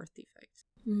or birth defects.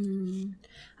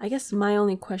 I guess my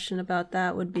only question about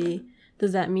that would be,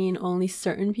 does that mean only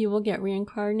certain people get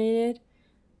reincarnated?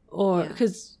 Or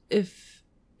because if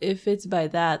it's by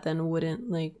that, then wouldn't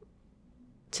like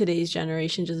today's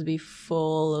generation just be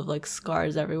full of like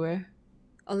scars everywhere?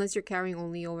 Unless you're carrying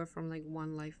only over from like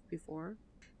one life before.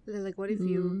 Like what if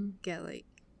you get like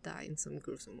die in some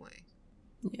gruesome way?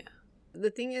 Yeah.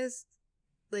 The thing is,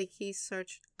 like, he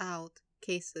searched out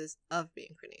cases of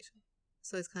reincarnation.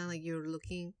 So it's kind of like you're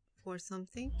looking for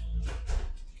something.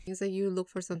 It's like you look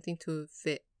for something to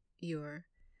fit your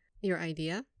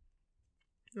idea.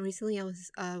 Recently,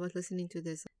 I was listening to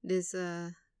this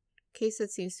case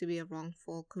that seems to be a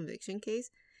wrongful conviction case,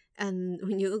 and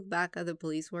when you look back at the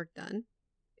police work done,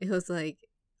 it was like,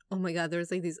 oh my god,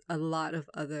 there's like a lot of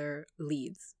other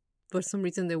leads. For some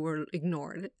reason, they were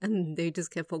ignored, and they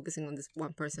just kept focusing on this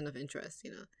one person of interest,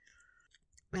 you know.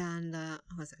 And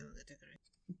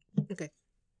okay,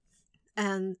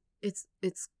 and it's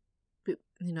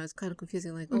you know, it's kind of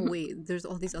confusing. Like, oh wait, there's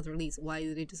all these other leads. Why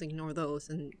did they just ignore those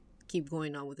and keep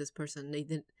going on with this person? They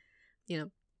didn't, you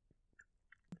know.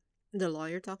 The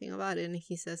lawyer talking about it, and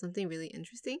he said something really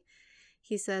interesting.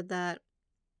 He said that,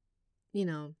 you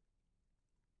know,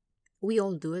 we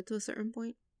all do it to a certain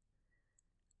point.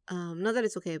 Not that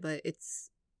it's okay, but it's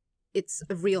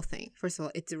a real thing. First of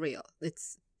all, it's real.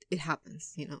 It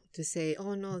happens, you know. To say,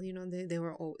 oh no, you know, they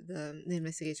were all, the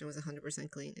investigation was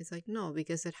 100% clean. It's like, no,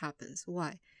 because it happens.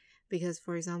 Why? Because,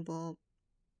 for example,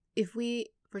 if we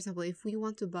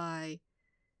want to buy,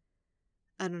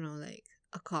 I don't know, like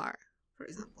a car, for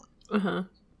example,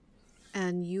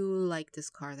 and you like this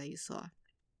car that you saw,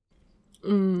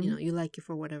 you know, you like it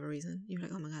for whatever reason. You're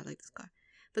like, oh my god, I like this car.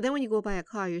 But then when you go buy a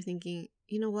car, you're thinking,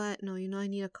 you know what? No, you know, I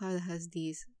need a car that has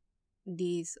these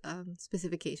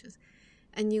specifications.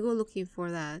 And you go looking for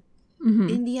that.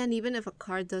 In the end, even if a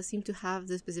car does seem to have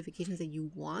the specifications that you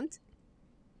want,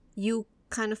 you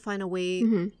kind of find a way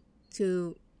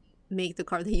to make the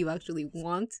car that you actually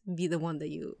want be the one that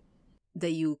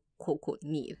you quote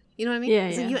need. You know what I mean?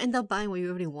 Yeah, so you end up buying what you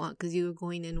already want because you're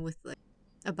going in with like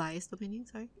a biased opinion.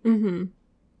 Sorry.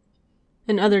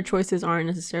 And other choices aren't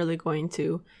necessarily going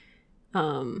to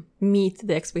meet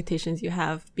the expectations you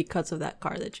have because of that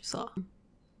car that you saw.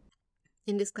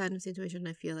 In this kind of situation,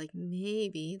 I feel like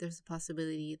maybe there's a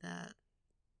possibility that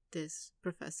this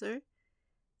professor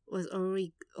was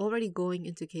already going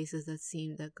into cases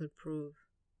that could prove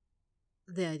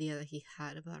the idea that he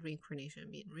had about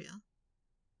reincarnation being real.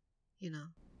 You know?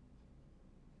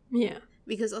 Yeah.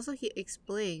 Because also he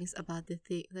explains about the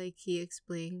thing, like he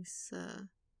explains,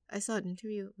 I saw an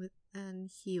interview with,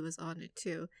 and he was on it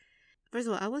too. First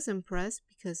of all, I was impressed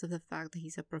because of the fact that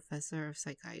he's a professor of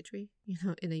psychiatry, you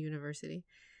know, in a university.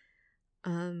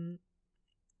 And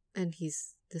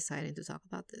he's deciding to talk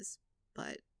about this.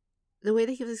 But the way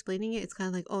that he was explaining it, it's kind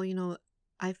of like, oh, you know,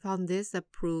 I found this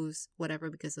that proves whatever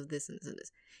because of this and this and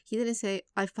this. He didn't say,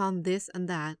 I found this and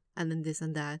that, and then this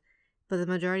and that. But the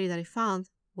majority that I found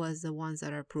was the ones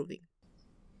that are proving.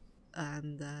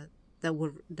 And that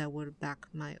would back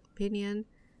my opinion.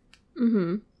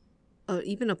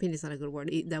 Even opinion is not a good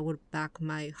word. That would back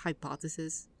my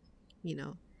hypothesis, you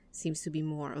know, seems to be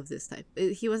more of this type.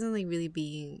 He wasn't like really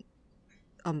being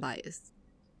unbiased.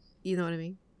 You know what I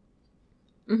mean?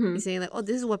 He's saying like, oh,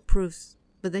 this is what proves.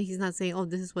 But then he's not saying, oh,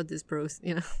 this is what this proves,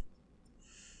 you know?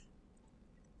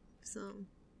 So,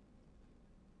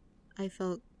 I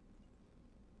felt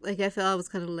I was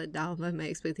kind of let down by my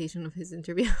expectation of his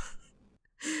interview.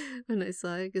 when I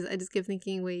saw it, because I just kept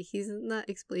thinking, wait, he's not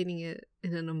explaining it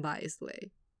in an unbiased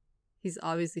way. He's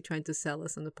obviously trying to sell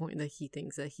us on the point that he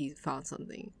thinks that he found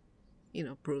something,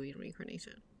 proving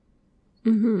reincarnation.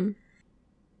 Mm-hmm.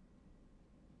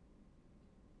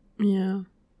 Yeah.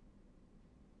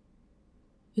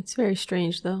 It's very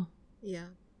strange, though. Yeah.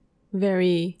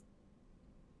 Very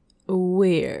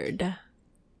weird.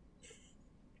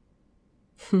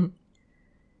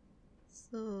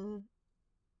 So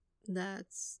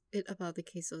that's it about the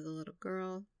case of the little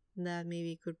girl. That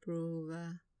maybe could prove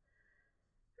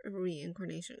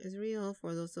reincarnation is real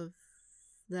for those for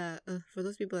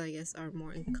those people, I guess, are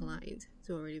more inclined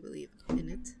to already believe in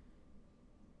it.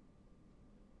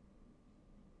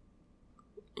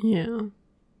 Yeah.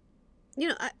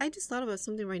 I just thought about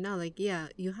something right now. Like, yeah,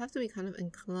 you have to be kind of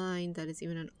inclined that it's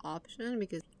even an option,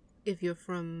 because if you're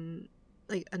from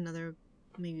like another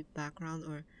maybe background,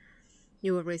 or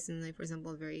you were raised in, like, for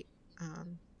example, a very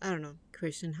I don't know,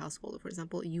 Christian household, for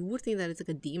example, you would think that it's like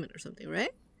a demon or something,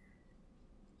 right?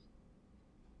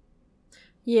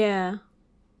 Yeah.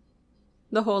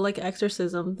 The whole like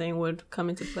exorcism thing would come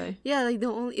into play. Yeah, like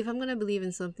if I'm gonna believe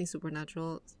in something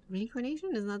supernatural,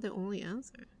 reincarnation is not the only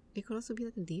answer. It could also be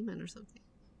like a demon or something,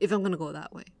 if I'm gonna go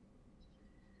that way,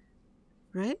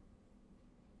 right?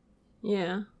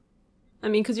 Yeah. I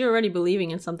mean, because you're already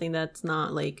believing in something that's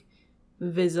not like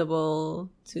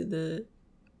visible to the.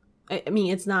 I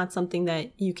mean, it's not something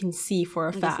that you can see for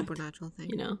a fact. A supernatural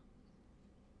thing,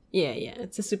 Yeah,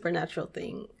 it's a supernatural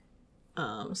thing.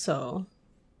 So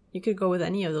you could go with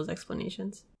any of those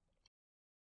explanations.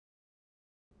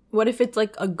 What if it's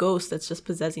like a ghost that's just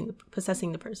possessing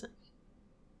the person?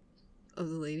 Of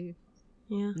the lady?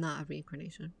 Yeah. Not a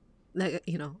reincarnation. Like,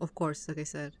 of course, like I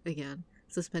said, again,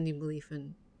 suspending belief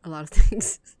in a lot of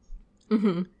things.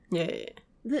 Mm-hmm. Yeah.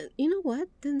 Then, you know what?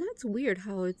 Then that's weird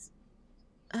how it's,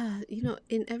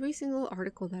 in every single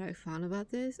article that I found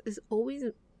about this, is always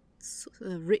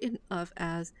written of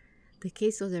as the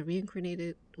case of the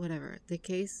reincarnated, whatever, the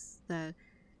case that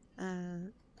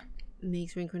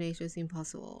makes reincarnation seem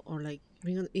possible, or like,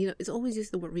 it's always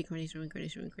just the word reincarnation,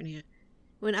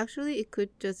 when actually it could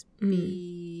just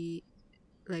be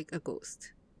like a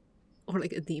ghost or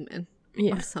like a demon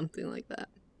or something like that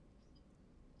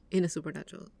in a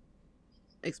supernatural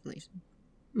explanation.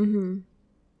 Mm-hmm.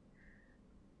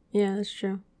 Yeah, that's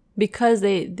true. Because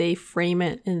they frame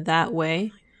it in that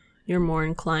way, you're more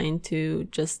inclined to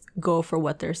just go for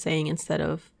what they're saying instead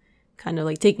of kind of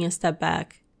like taking a step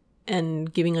back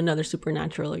and giving another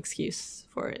supernatural excuse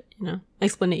for it,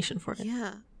 explanation for it.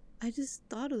 Yeah, I just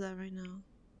thought of that right now.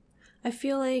 I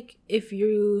feel like if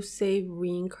you say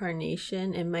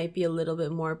reincarnation, it might be a little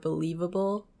bit more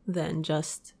believable than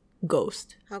just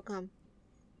ghost. How come?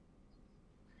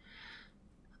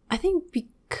 I think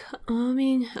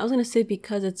I was going to say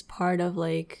because it's part of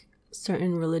like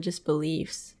certain religious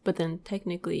beliefs, but then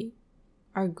technically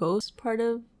are ghosts part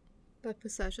of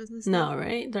possessions and stuff? No,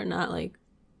 right? They're not like,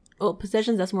 well,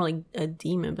 possessions, that's more like a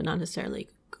demon, but not necessarily like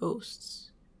ghosts.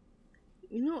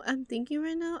 I'm thinking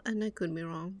right now, and I could be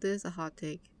wrong. This is a hot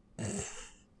take. All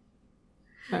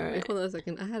right. Wait, hold on a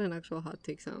second. I had an actual hot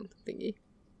take sound thingy.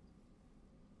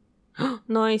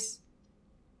 Nice.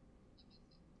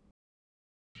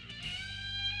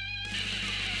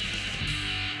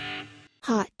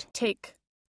 Hot take.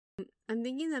 I'm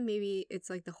thinking that maybe it's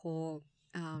like the whole,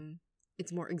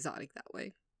 it's more exotic that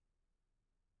way.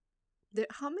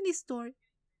 How many stories?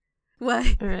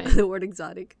 Why? Right. The word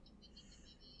exotic.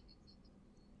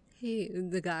 Hey,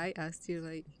 the guy asked you,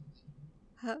 like,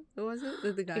 huh? What was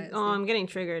it? The guy asked you. I'm getting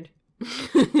triggered.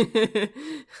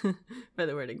 By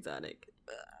the word exotic.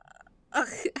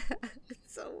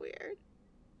 It's so weird.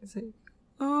 It's like,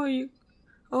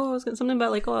 something about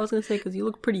like, I was gonna say because you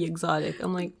look pretty exotic.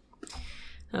 I'm like,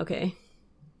 okay,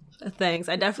 thanks.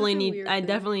 I definitely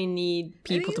need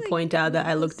people to point out that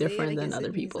I look different than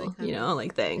other people.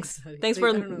 Like thanks. Thanks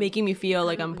for making me feel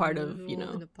like I'm part of, in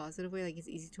a positive way. Like it's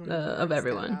easy to of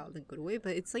everyone out in a good way,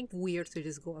 but it's like weird to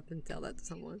just go up and tell that to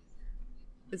someone.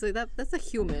 It's like that's a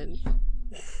human.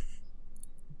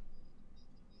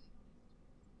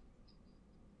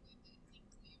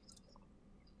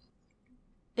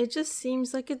 It just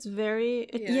seems like it's very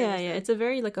it's a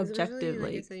very like objective,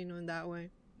 like I said, in that way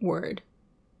word.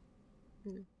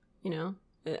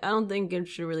 I don't think it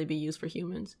should really be used for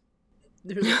humans.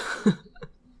 There's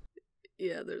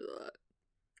there's a lot.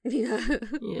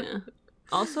 Yeah.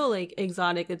 Also, like,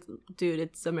 exotic,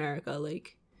 it's America.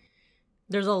 Like,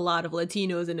 there's a lot of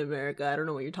Latinos in America. I don't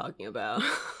know what you're talking about.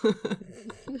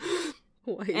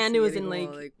 And it was in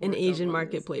like an Asian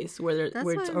marketplace where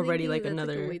it's already like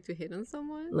another way to hit on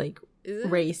someone, like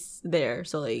race there.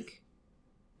 So like,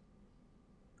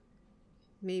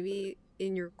 maybe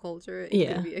in your culture it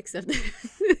Yeah. can be accepted.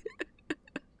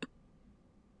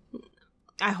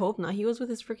 I hope not. He was with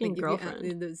his freaking Like, girlfriend.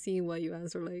 in the scene why you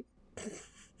answer like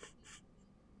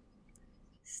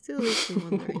still leaves me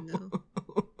wondering though.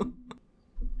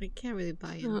 I can't really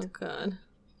buy into Oh god.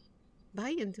 buy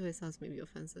into it sounds maybe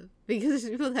offensive because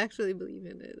people actually believe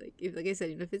in it. Like if, like I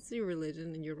said, if it's your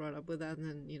religion and you're brought up with that,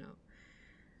 then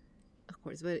of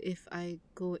course. But if I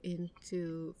go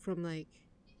into from like,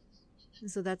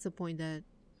 so that's the point that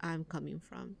I'm coming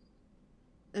from,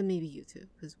 and maybe you too,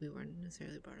 because we weren't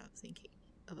necessarily brought up thinking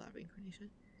about reincarnation.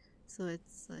 So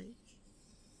it's like,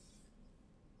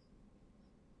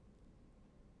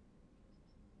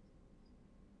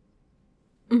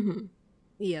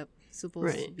 yep,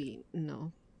 supposed to be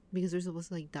no, because they're supposed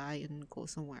to like die and go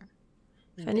somewhere.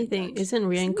 If anything, isn't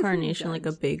reincarnation like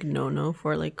a big no-no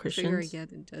for like Trigger Christians? again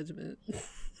in judgment.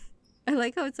 I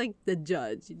like how it's like the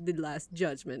judge, the last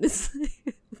judgment. It's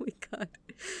like, oh my god.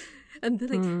 And then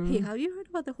like, hey, have you heard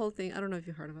about the whole thing? I don't know if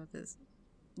you heard about this,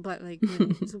 but like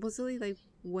supposedly like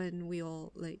when we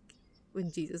all like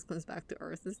when Jesus comes back to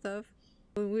Earth and stuff,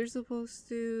 when we're supposed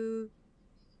to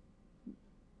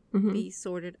be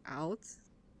sorted out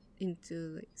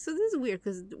into like, so this is weird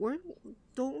because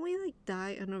don't we like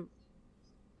die on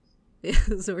a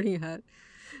sorting hat,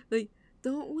 like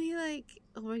don't we like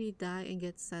already die and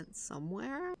get sent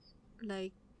somewhere?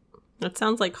 Like That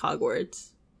sounds like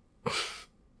Hogwarts.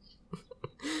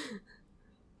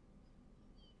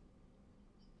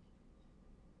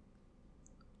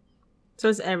 So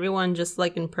is everyone just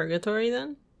like in purgatory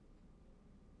then?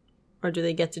 Or do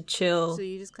they get to chill? so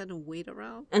you just kind of wait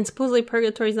around. And supposedly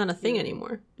purgatory's not a thing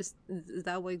anymore. Just is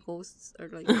that why ghosts are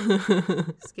like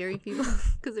scaring people?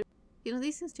 Because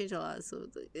these things change a lot, so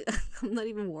I'm not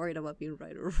even worried about being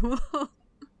right or wrong.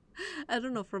 I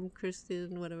don't know, from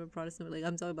Christian, whatever, Protestant, like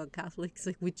I'm talking about Catholics,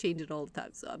 like we change it all the time,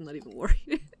 so I'm not even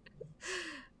worried.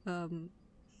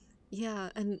 Yeah,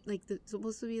 and like it's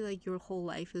supposed to be like your whole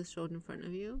life is shown in front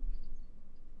of you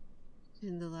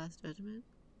in the Last Judgment,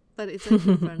 but it's like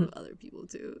in front of other people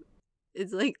too.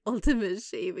 It's like ultimate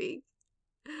shaming.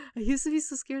 I used to be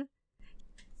so scared.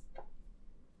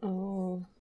 Oh.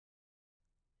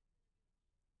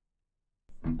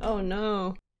 Oh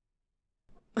no.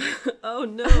 Oh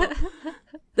no.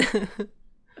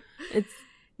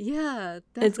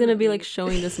 It's gonna be like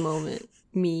showing this moment,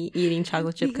 me eating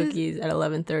chocolate chip cookies at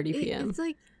 11:30 p.m. It's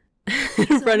like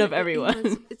in front of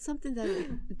everyone. It's something that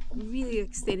really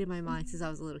stayed in my mind since I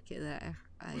was a little kid, that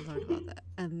I learned about that.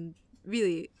 And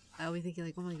really, I was thinking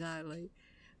like, oh my god, like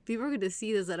people are gonna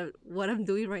see this, that what I'm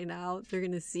doing right now, they're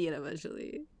gonna see it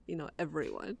eventually,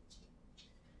 everyone.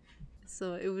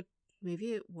 So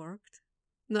maybe it worked.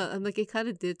 No, I'm like, it kind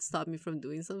of did stop me from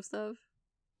doing some stuff.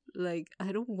 Like,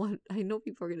 I know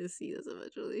people are gonna see this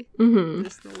eventually.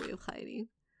 There's no way of hiding.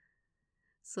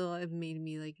 So it made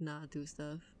me like not do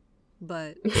stuff.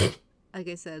 But like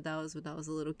I said, that was when I was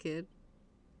a little kid.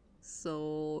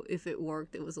 So if it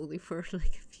worked, it was only for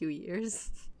like a few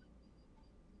years.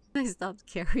 I stopped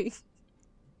caring.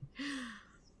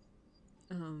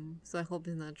 So I hope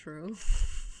it's not true.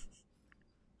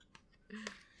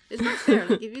 It's not fair.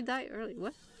 Like if you die early,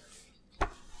 what?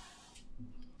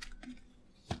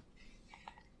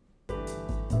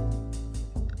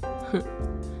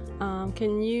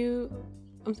 Can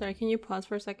you pause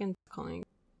for a second? Calling.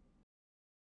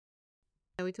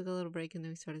 Yeah, we took a little break and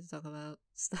then we started to talk about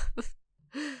stuff.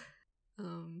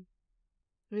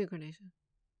 Reincarnation.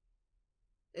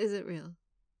 Is it real?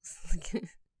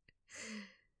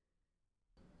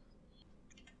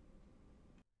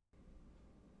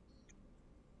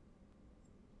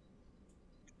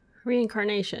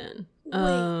 Reincarnation.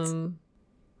 I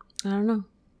don't know.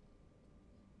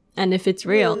 And if it's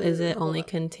real, is it only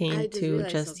contained to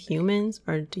just humans,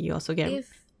 or do you also get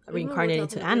reincarnated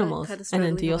into animals? And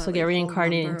then do you also get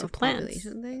reincarnated into plants?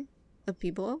 Of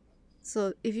people.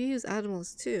 So if you use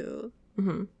animals too,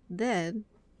 then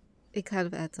it kind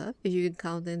of adds up. If you can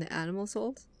count in the animal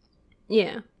souls.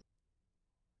 Yeah.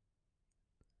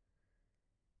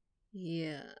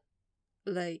 Yeah.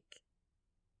 Like,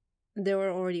 there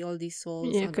were already all these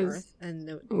souls on Earth,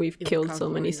 and we've killed so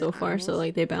many so far, so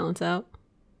like they balance out.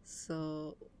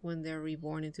 So when they're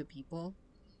reborn into people,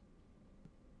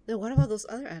 then what about those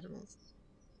other animals?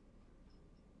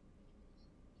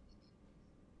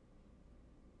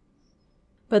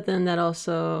 But then that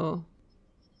also,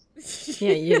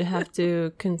 you'd have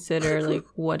to consider like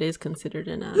what is considered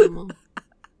an animal,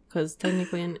 because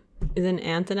technically, is an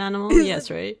ant an animal? Yes,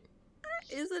 right.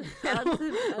 Is an ant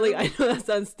an animal? Like, I know that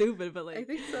sounds stupid, but like I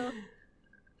think so.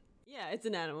 Yeah, it's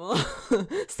an animal.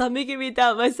 Stop making me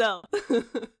doubt myself.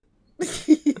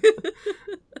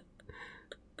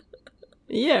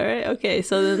 Yeah, right? Okay,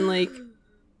 so then, like,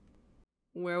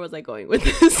 where was I going with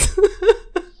this?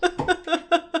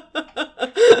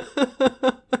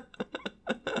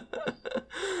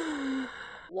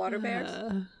 Water bears?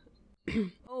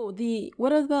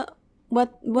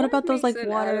 What about those, like,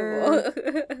 water...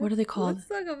 What are they called? Let's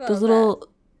talk about those little...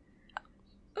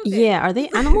 Okay. Yeah, are they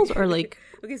animals or, like,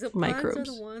 okay, so microbes? plants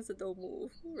are the ones that don't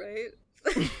move, right?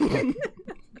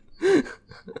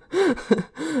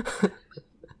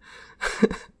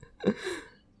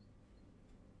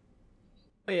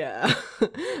 Yeah.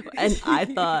 And I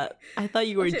thought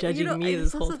you were judging me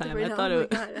this whole time. I thought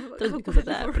it was because of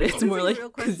that, but it's more like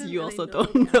because you also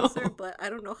don't know. Answer, but I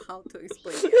don't know how to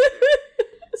explain the answer.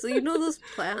 So you know those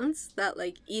plants that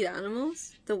like eat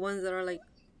animals? The ones that are like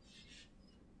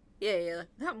yeah,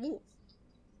 that moves.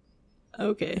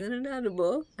 Okay. Is it an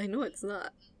animal? I know it's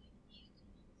not.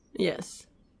 Yes.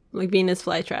 Like Venus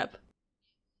flytrap.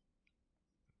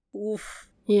 Oof.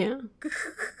 Yeah.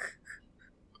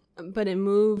 But it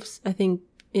moves, I think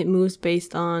it moves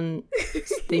based on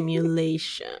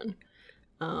stimulation.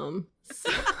 So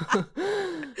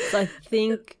I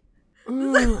think I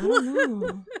don't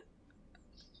know.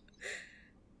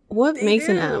 What makes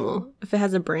an animal? If it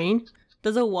has a brain?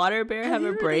 Does a water bear have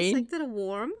a brain? Dissected a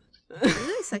worm? I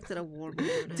dissected a worm.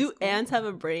 Do ants have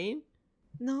a brain?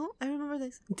 No, I remember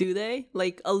this. Do they?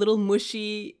 Like a little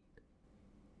mushy...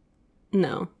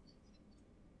 No.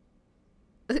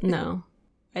 No.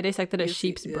 I dissected a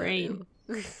sheep's brain.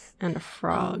 And a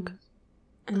frog.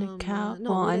 And a cow.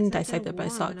 No, well, I didn't dissect it, but I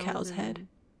saw a cow's head.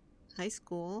 High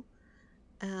school.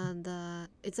 And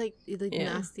it's like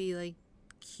nasty, like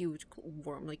huge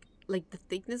worm. Like the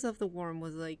thickness of the worm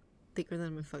was like thicker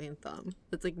than my fucking thumb.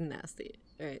 It's like nasty.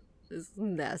 Right? This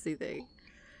nasty thing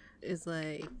is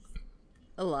like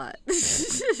a lot.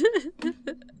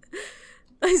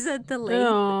 I said the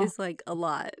length is like a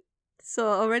lot. So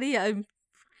already I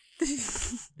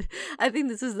think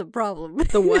this is the problem.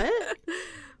 The what?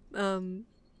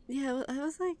 Yeah, I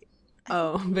was like,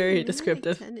 very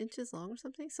descriptive. Like 10 inches long or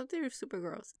something super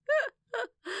gross.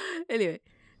 Anyway,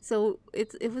 so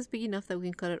it was big enough that we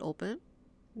can cut it open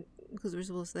because we're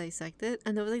supposed to dissect it,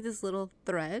 and there was like this little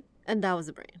thread, and that was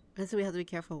the brain. And so we had to be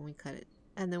careful when we cut it.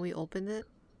 And then we opened it,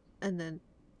 and then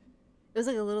it was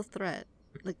like a little thread,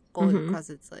 like going across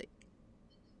its like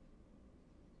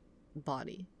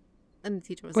body. And the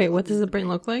teacher was Wait, like, what does the brain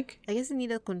look like? I guess it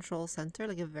needed a control center,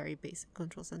 like a very basic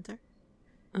control center.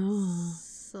 Oh.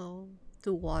 So,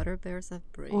 do water bears have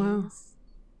brains? Wow.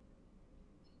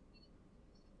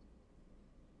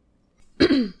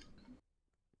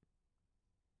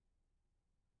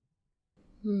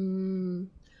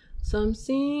 So I'm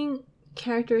seeing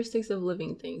characteristics of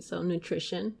living things. So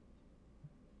nutrition.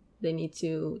 They need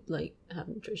to like have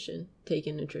nutrition, take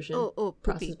in nutrition,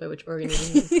 process by which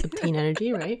organisms obtain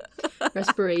energy, right?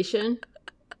 Respiration,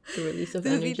 the release of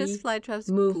energy,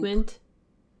 movement,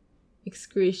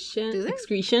 excretion.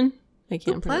 I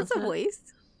can't pronounce that. Plants have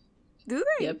waste? Do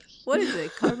they? Yep. What is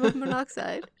it? Carbon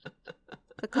monoxide?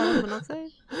 The carbon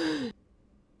monoxide?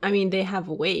 I mean, they have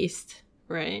waste,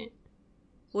 right?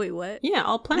 Wait, what? Yeah,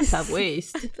 all plants have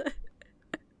waste.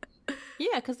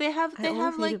 Yeah, because they have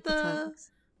like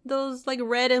those like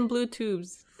red and blue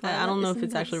tubes. I don't know if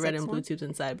it's actually red and blue tubes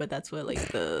inside, but that's what like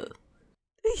the...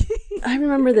 I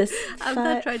remember this. I'm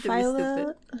not trying to be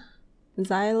stupid.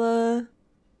 Xyla.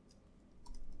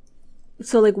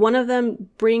 So like one of them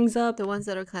brings up... The ones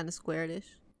that are kind of squarish.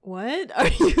 What are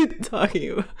you talking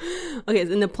about? Okay,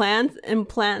 so in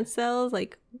plant cells,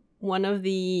 like one of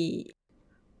the...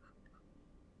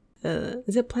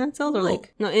 is it plant cells or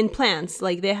like no in plants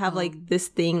like they have like this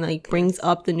thing like brings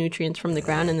up the nutrients from the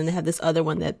ground, and then they have this other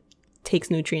one that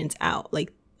takes nutrients out,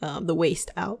 like the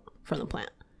waste out from the plant.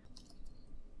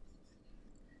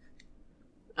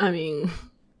 I mean,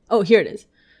 here it is.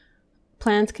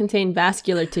 Plants contain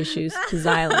vascular tissues,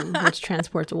 xylem, which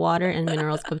transports water and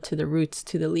minerals up to the roots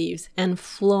to the leaves, and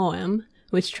phloem,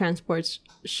 which transports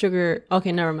sugar.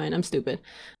 Okay, never mind, I'm stupid.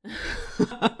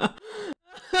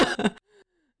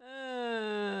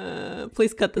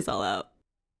 Please cut this all out.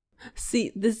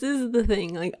 See, this is the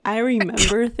thing. Like, I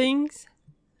remember things,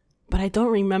 but I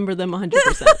don't remember them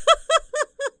 100%.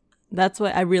 That's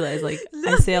what I realize. Like,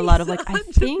 I say a lot of like, I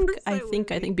think,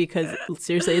 because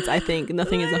seriously, it's I think.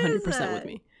 Nothing is 100% with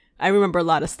me. I remember a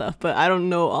lot of stuff, but I don't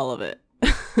know all of it.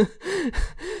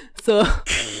 So,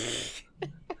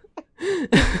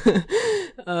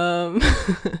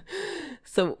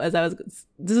 so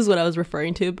this is what I was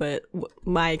referring to, but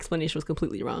my explanation was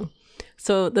completely wrong.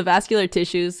 So the vascular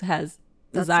tissues has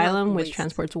That's xylem, not which waste.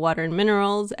 transports water and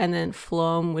minerals, and then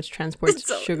phloem, which transports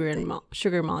So sugar and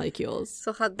sugar molecules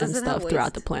So how does and it have stuff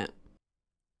throughout the waste? plant.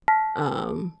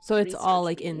 So it's all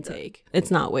like intake.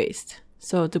 It's not waste.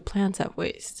 So do plants have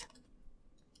waste?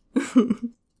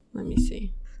 Let me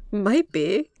see. Might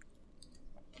be.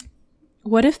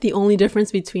 What if the only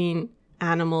difference between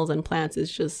animals and plants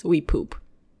is just we poop?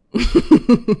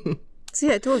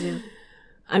 See, I told you.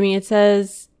 I mean, it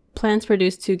says plants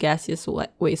produce two gaseous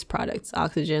waste products: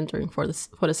 oxygen during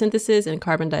photosynthesis and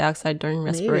carbon dioxide during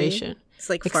respiration. Maybe. It's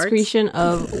like Excretion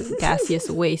farts. of gaseous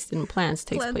waste in plants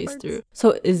takes Plant place farts. through.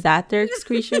 So is that their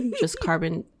excretion? Just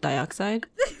carbon dioxide?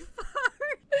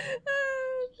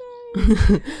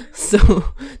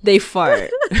 So they fart.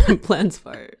 Plants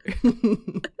fart.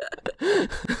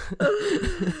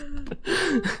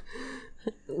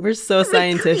 We're so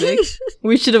scientific.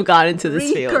 We should have gotten into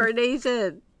this field.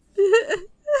 Reincarnation.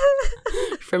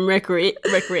 From recreation.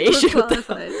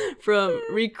 From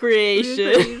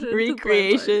recreation.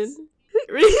 Recreation.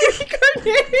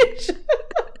 Reincarnation.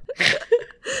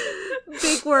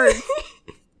 Big words.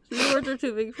 These words are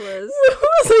too big for us. What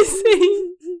was I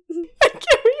saying? I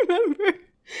can't remember.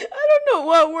 I don't know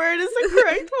what word is the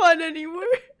correct one anymore.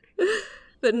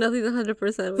 But nothing's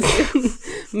 100%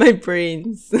 with you. My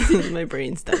brain's done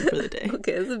for the day.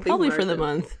 Okay, that's a big Probably margin. for the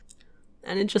month.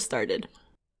 And it just started.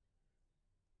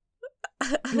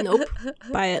 Nope.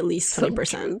 By at least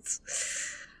 20%.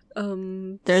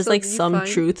 There's so like some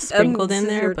truth sprinkled in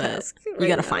there, but you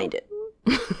gotta find it.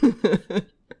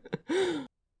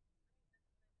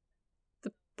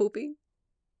 The pooping?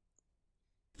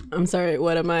 I'm sorry,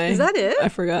 what am I? Is that it? I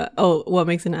forgot. Oh, what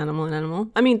makes an animal an animal?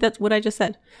 I mean, that's what I just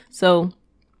said. So,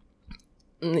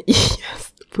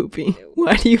 yes, pooping.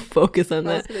 Why do you focus on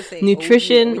that?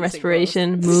 Nutrition,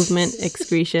 respiration, movement,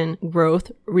 excretion,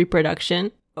 growth,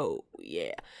 reproduction. Oh,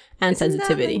 yeah. And Isn't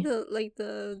sensitivity. That like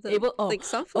the Able, like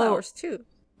sunflowers too.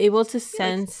 Able to Like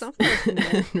sense sunflowers.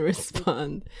 and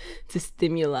respond to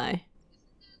stimuli.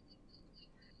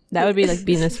 That would be like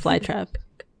Venus flytrap.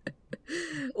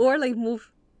 Or like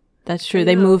move. That's true. I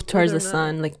They know, move towards they're the not.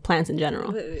 sun, like plants in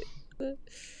general. Wait.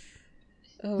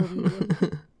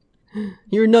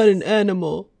 You're not an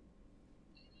animal.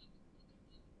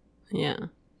 Yeah.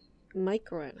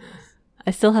 Micro animals. I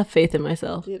still have faith in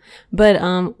myself. Yep. But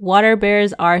water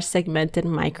bears are segmented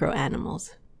micro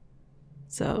animals.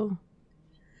 So,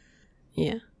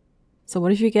 yeah. So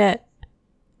what if you get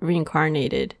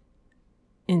reincarnated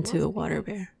into a water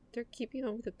bear? They're keeping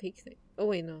on with the pig thing. Oh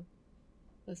wait, no.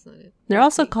 That's not it. They're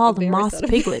also called bear is moss not a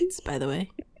piglets, by the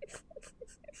way.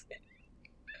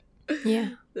 Yeah.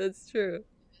 That's true.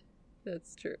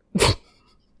 That's true.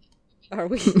 Are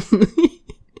we?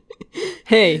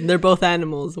 Hey, they're both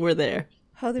animals. We're there.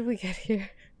 How did we get here?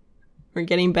 We're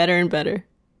getting better and better.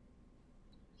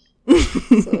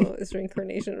 So is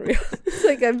reincarnation real? It's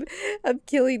like I'm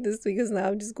killing this because now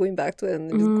I'm just going back to it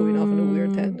and just going off on a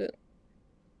weird tangent.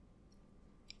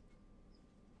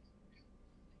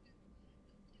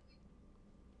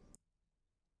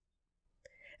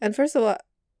 And first of all,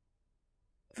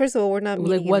 we're not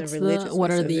meeting like in a religious what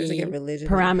way, are so there's, like, a the religion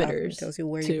that you have that parameters tells you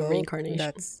where to you go. reincarnation?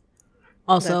 That's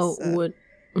Also,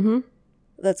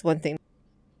 that's one thing.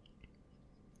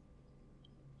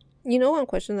 You know, one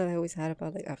question that I always had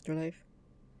about like afterlife.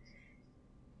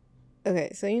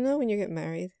 Okay, so you know when you get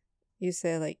married, you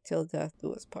say like till death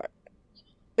do us part.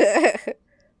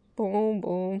 Boom,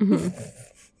 boom.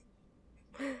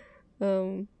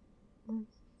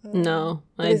 No,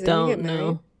 I don't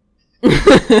know.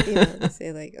 You know, they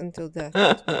say like until death do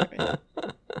us part, right?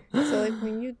 So like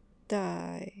when you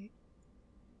die,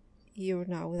 you're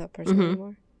not with that person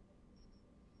anymore.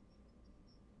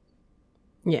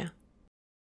 Yeah.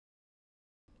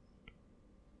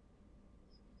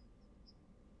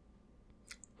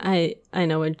 I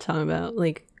know what you're talking about.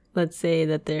 Like, let's say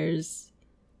that there's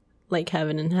like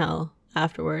heaven and hell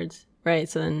afterwards, right?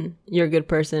 So then you're a good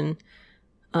person.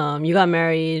 You got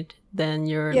married, then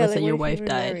let's say your wife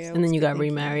died, and then you got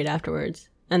remarried afterwards.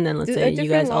 And then let's say you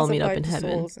guys all meet up in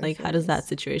heaven. Like, how does that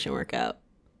situation work out?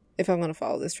 If I'm gonna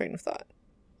follow this train of thought.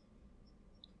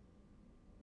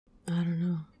 I don't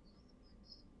know.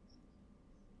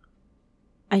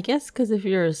 I guess because if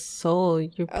you're a soul,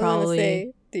 you're I was probably... gonna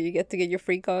say, do you get to get your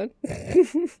freak on?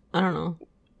 I don't know.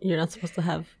 You're not supposed to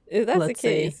have, If that's let's the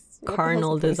case, say, what the hell's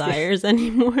carnal the point? desires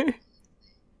anymore.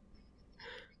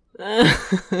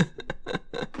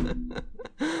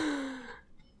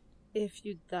 If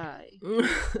you die,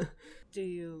 do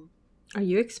you... Are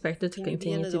you expected to Can you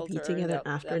be an continue to adult be or together adult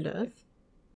after after death?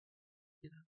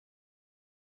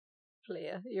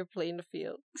 life? You're playing the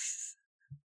field.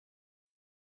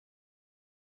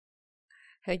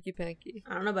 Hanky panky.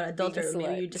 I don't know about adultery.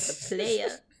 Maybe you're just a player.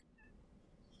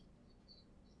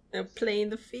 They're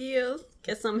playing the field.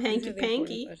 Get some hanky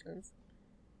panky.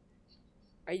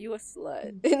 Are you a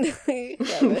slut?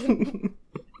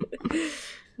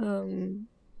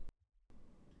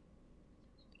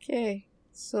 Okay.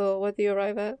 So what do you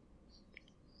arrive at?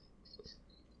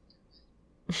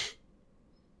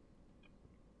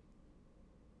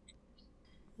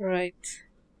 Right.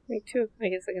 Me too. I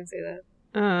guess I can say that.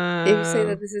 If you say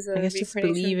that this is a I guess just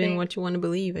believe in what you want to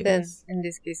believe, I guess. In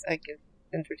this case, I can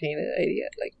entertain an idea.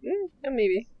 Like, yeah,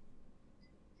 maybe.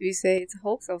 If you say it's a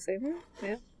hoax, I'll say,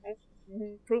 yeah,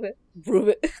 prove it. Prove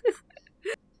it.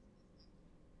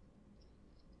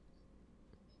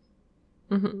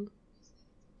 Mm-hmm.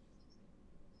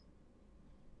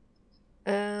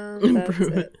 And that's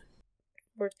it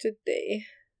for today.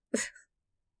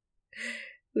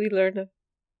 We learned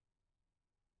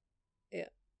yeah.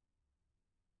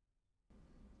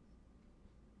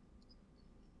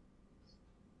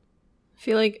 I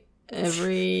feel like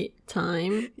every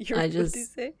time I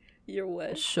just You're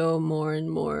what? show more and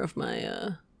more of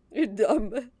my You're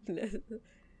dumb. Dumb.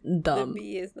 The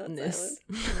B is not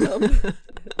silent.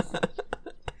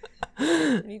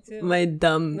 Me too. My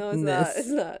dumbness. No, it's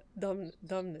not.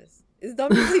 Dumbness. Is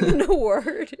dumbness even a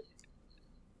word?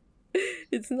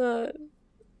 It's not.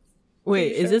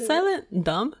 Wait, is it silent?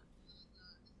 Dumb?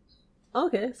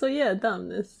 Okay, so yeah,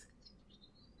 dumbness.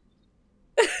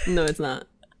 No, it's not.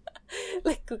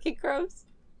 Like cookie crumbs?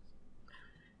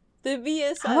 The B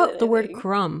is silent. How about the word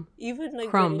crumb? Even like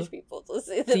crumb. British people don't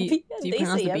say the B. Do you they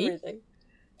pronounce say the B? Everything.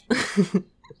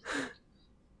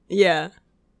 Yeah.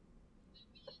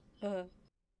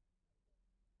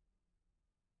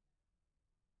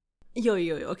 Yo.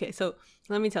 Okay, so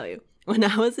let me tell you. When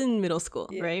I was in middle school,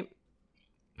 right?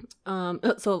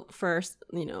 So first,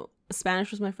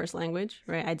 Spanish was my first language,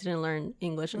 right? I didn't learn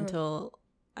English until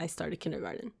I started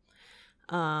kindergarten.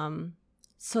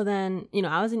 So then,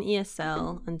 I was in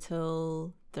ESL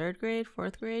until 3rd grade,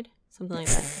 4th grade, something like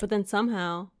that. But then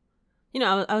somehow,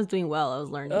 I was doing well. I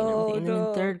was learning and everything. And then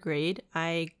in 3rd grade,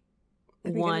 I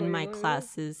won my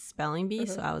class's spelling bee.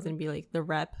 So I was going to be like the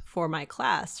rep for my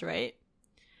class, right?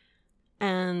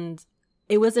 And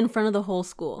it was in front of the whole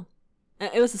school.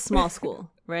 It was a small school,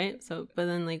 right? So, but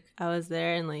then like I was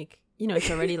there and like,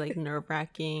 it's already like nerve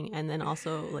wracking. And then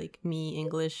also like me,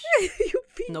 English,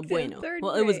 no bueno.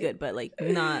 Well, it was good, but like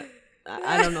not,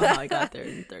 I don't know how I got there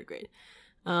in 3rd grade.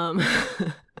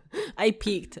 I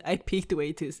peaked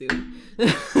way too soon.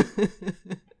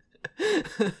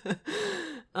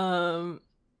 And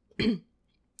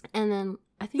then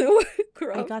I think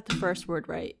I got the first word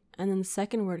right. And then the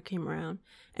second word came around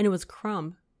and it was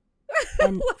crumb.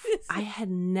 And I had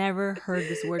never heard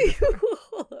this word before.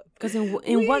 Because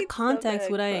in what context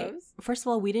would I... First of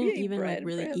all, we didn't even like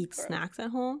really eat snacks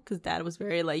at home because Dad was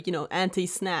very like,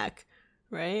 anti-snack,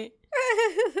 right?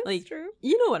 That's like, true.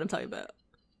 You know what I'm talking about.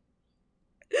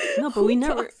 No, but we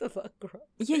never...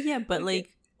 Yeah, but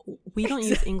like, we don't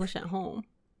use English at home.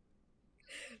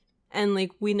 And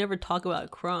like, we never talk about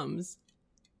crumbs.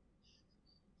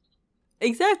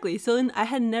 Exactly. So then I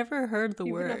had never heard the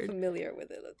word. You're not familiar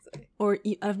with it, let's say. Or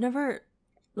I've never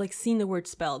like seen the word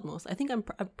spelled most. I think I'm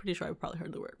pretty sure I've probably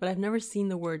heard the word, but I've never seen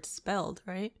the word spelled,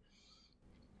 right?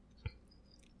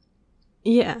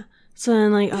 Yeah. So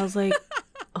then like I was like,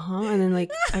 and then like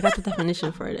I got the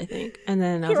definition for it, I think. And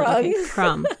then I was like, okay,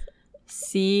 crumb.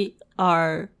 CRUM.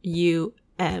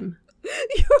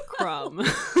 Crumb.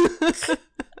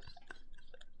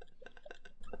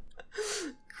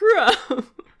 Crumb.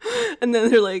 And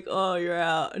then they're like, oh, you're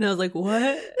out. And I was like,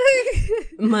 what?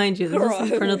 Mind you, this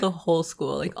was in front of the whole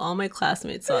school. Like, all my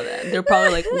classmates saw that. They're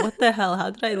probably like, what the hell?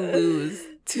 How did I lose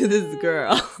to this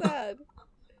girl? Sad.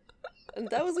 And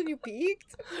that was when you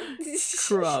peaked?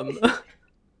 Crumb.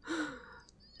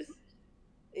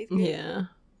 Yeah.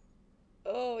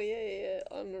 Oh, yeah.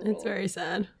 It's very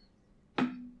sad.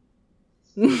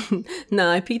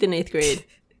 No, I peaked in 8th grade.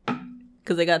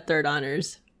 Because I got 3rd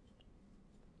honors.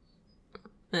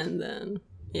 And then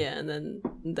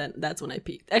that's when I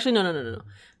peaked. Actually, no.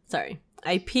 Sorry.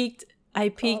 I peaked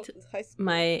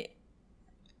my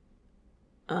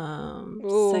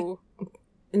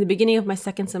in the beginning of my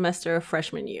 2nd semester of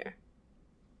freshman year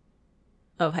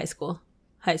of high school.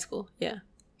 High school, yeah.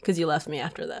 Because you left me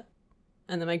after that.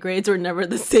 And then my grades were never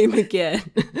the same again.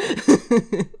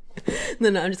 No,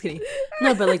 I'm just kidding.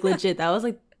 No, but like legit, that was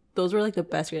like those were like the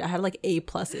best grades. I had like A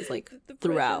pluses like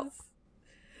throughout.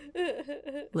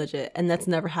 Legit. And that's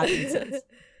never happened since.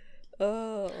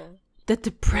 Oh. The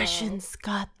depressions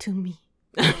got to me.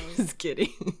 I'm just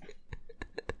kidding.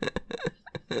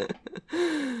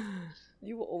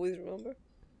 You will always remember?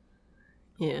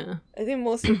 Yeah. I think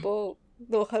most people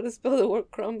know how to spell the word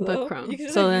crumb, though. But crumb.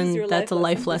 So then that's a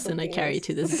life lesson I carry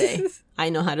to this day. I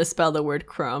know how to spell the word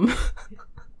crumb.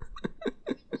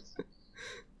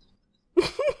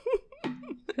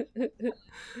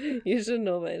 You should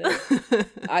know by now.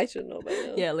 I should know by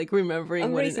now. Yeah, like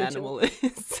remembering what an animal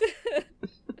is.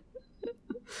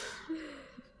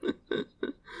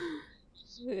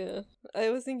 Yeah. I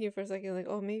was thinking for a second, like,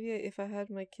 oh, maybe if I had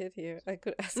my kid here, I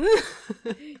could ask him.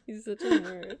 He's such a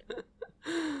nerd.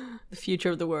 The future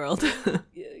of the world.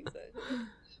 Yeah, exactly.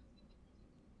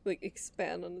 Like,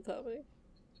 expand on the topic.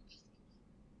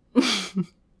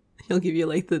 He'll give you,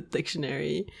 like, the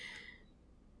dictionary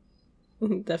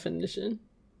definition.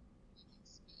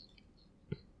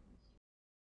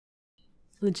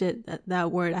 Legit,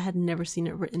 that word, I had never seen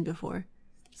it written before.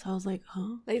 So I was like,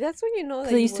 huh? Like, that's when you know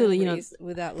that I used to,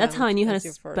 with that that's how I knew how to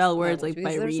spell words, language.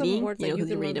 like, by reading. Words, because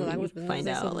you read them and you find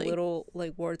out, like, little,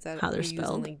 like, words that how they're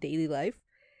spelled. Use in, like, daily life.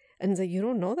 And it's like, you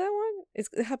don't know that one? It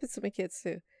happens to my kids,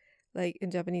 too. Like, in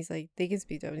Japanese, like, they can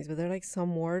speak Japanese, but they're, like,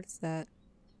 some words that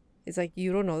it's like,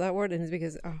 you don't know that word, and it's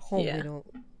because at home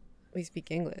we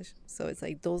speak English. So it's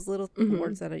like those little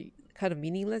words that are kind of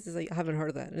meaningless. It's like, I haven't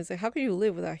heard that. And it's like, how can you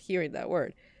live without hearing that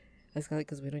word? It's kind of like,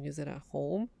 because we don't use it at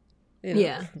home. You know?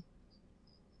 Yeah.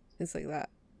 It's like that.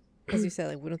 As you said,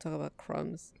 like, we don't talk about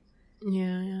crumbs.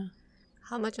 Yeah, yeah.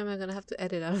 How much am I going to have to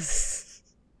edit out of this?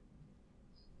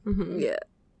 Yeah.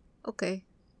 Okay.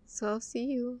 So I'll see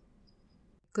you.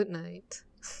 Good night.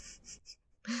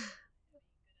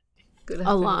 Good afternoon.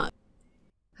 A lot.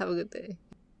 Have a good day.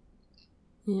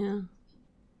 Yeah.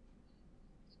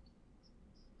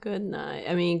 Good night.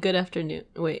 I mean, good afternoon.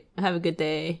 Wait, have a good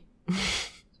day.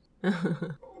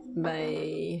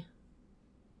 Bye.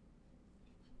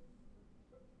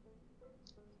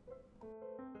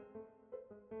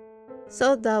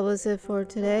 So that was it for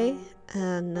today,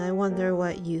 and I wonder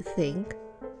what you think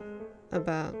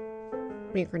about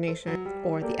reincarnation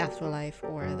or the afterlife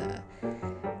or the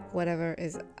whatever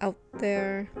is out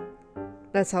there.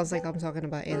 That sounds like I'm talking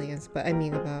about aliens, but I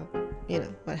mean about,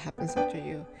 what happens after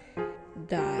you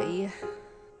die.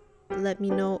 Let me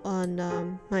know on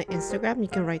my Instagram. You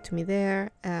can write to me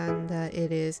there, and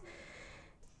it is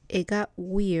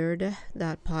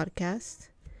itgotweird.podcast.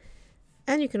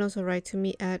 And you can also write to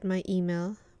me at my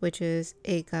email, which is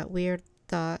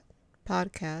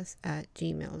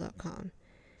itgotweird.podcast@gmail.com.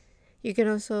 You can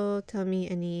also tell me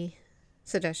any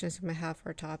suggestions you might have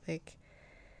for a topic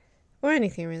or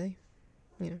anything really.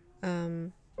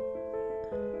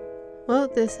 Well,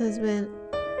 this has been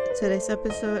today's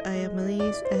episode. I am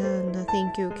Elise, and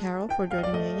thank you, Carol, for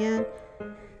joining me again.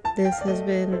 This has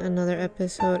been another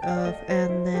episode of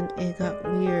And Then It Got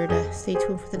Weird. Stay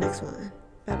tuned for the next one.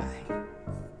 Bye bye.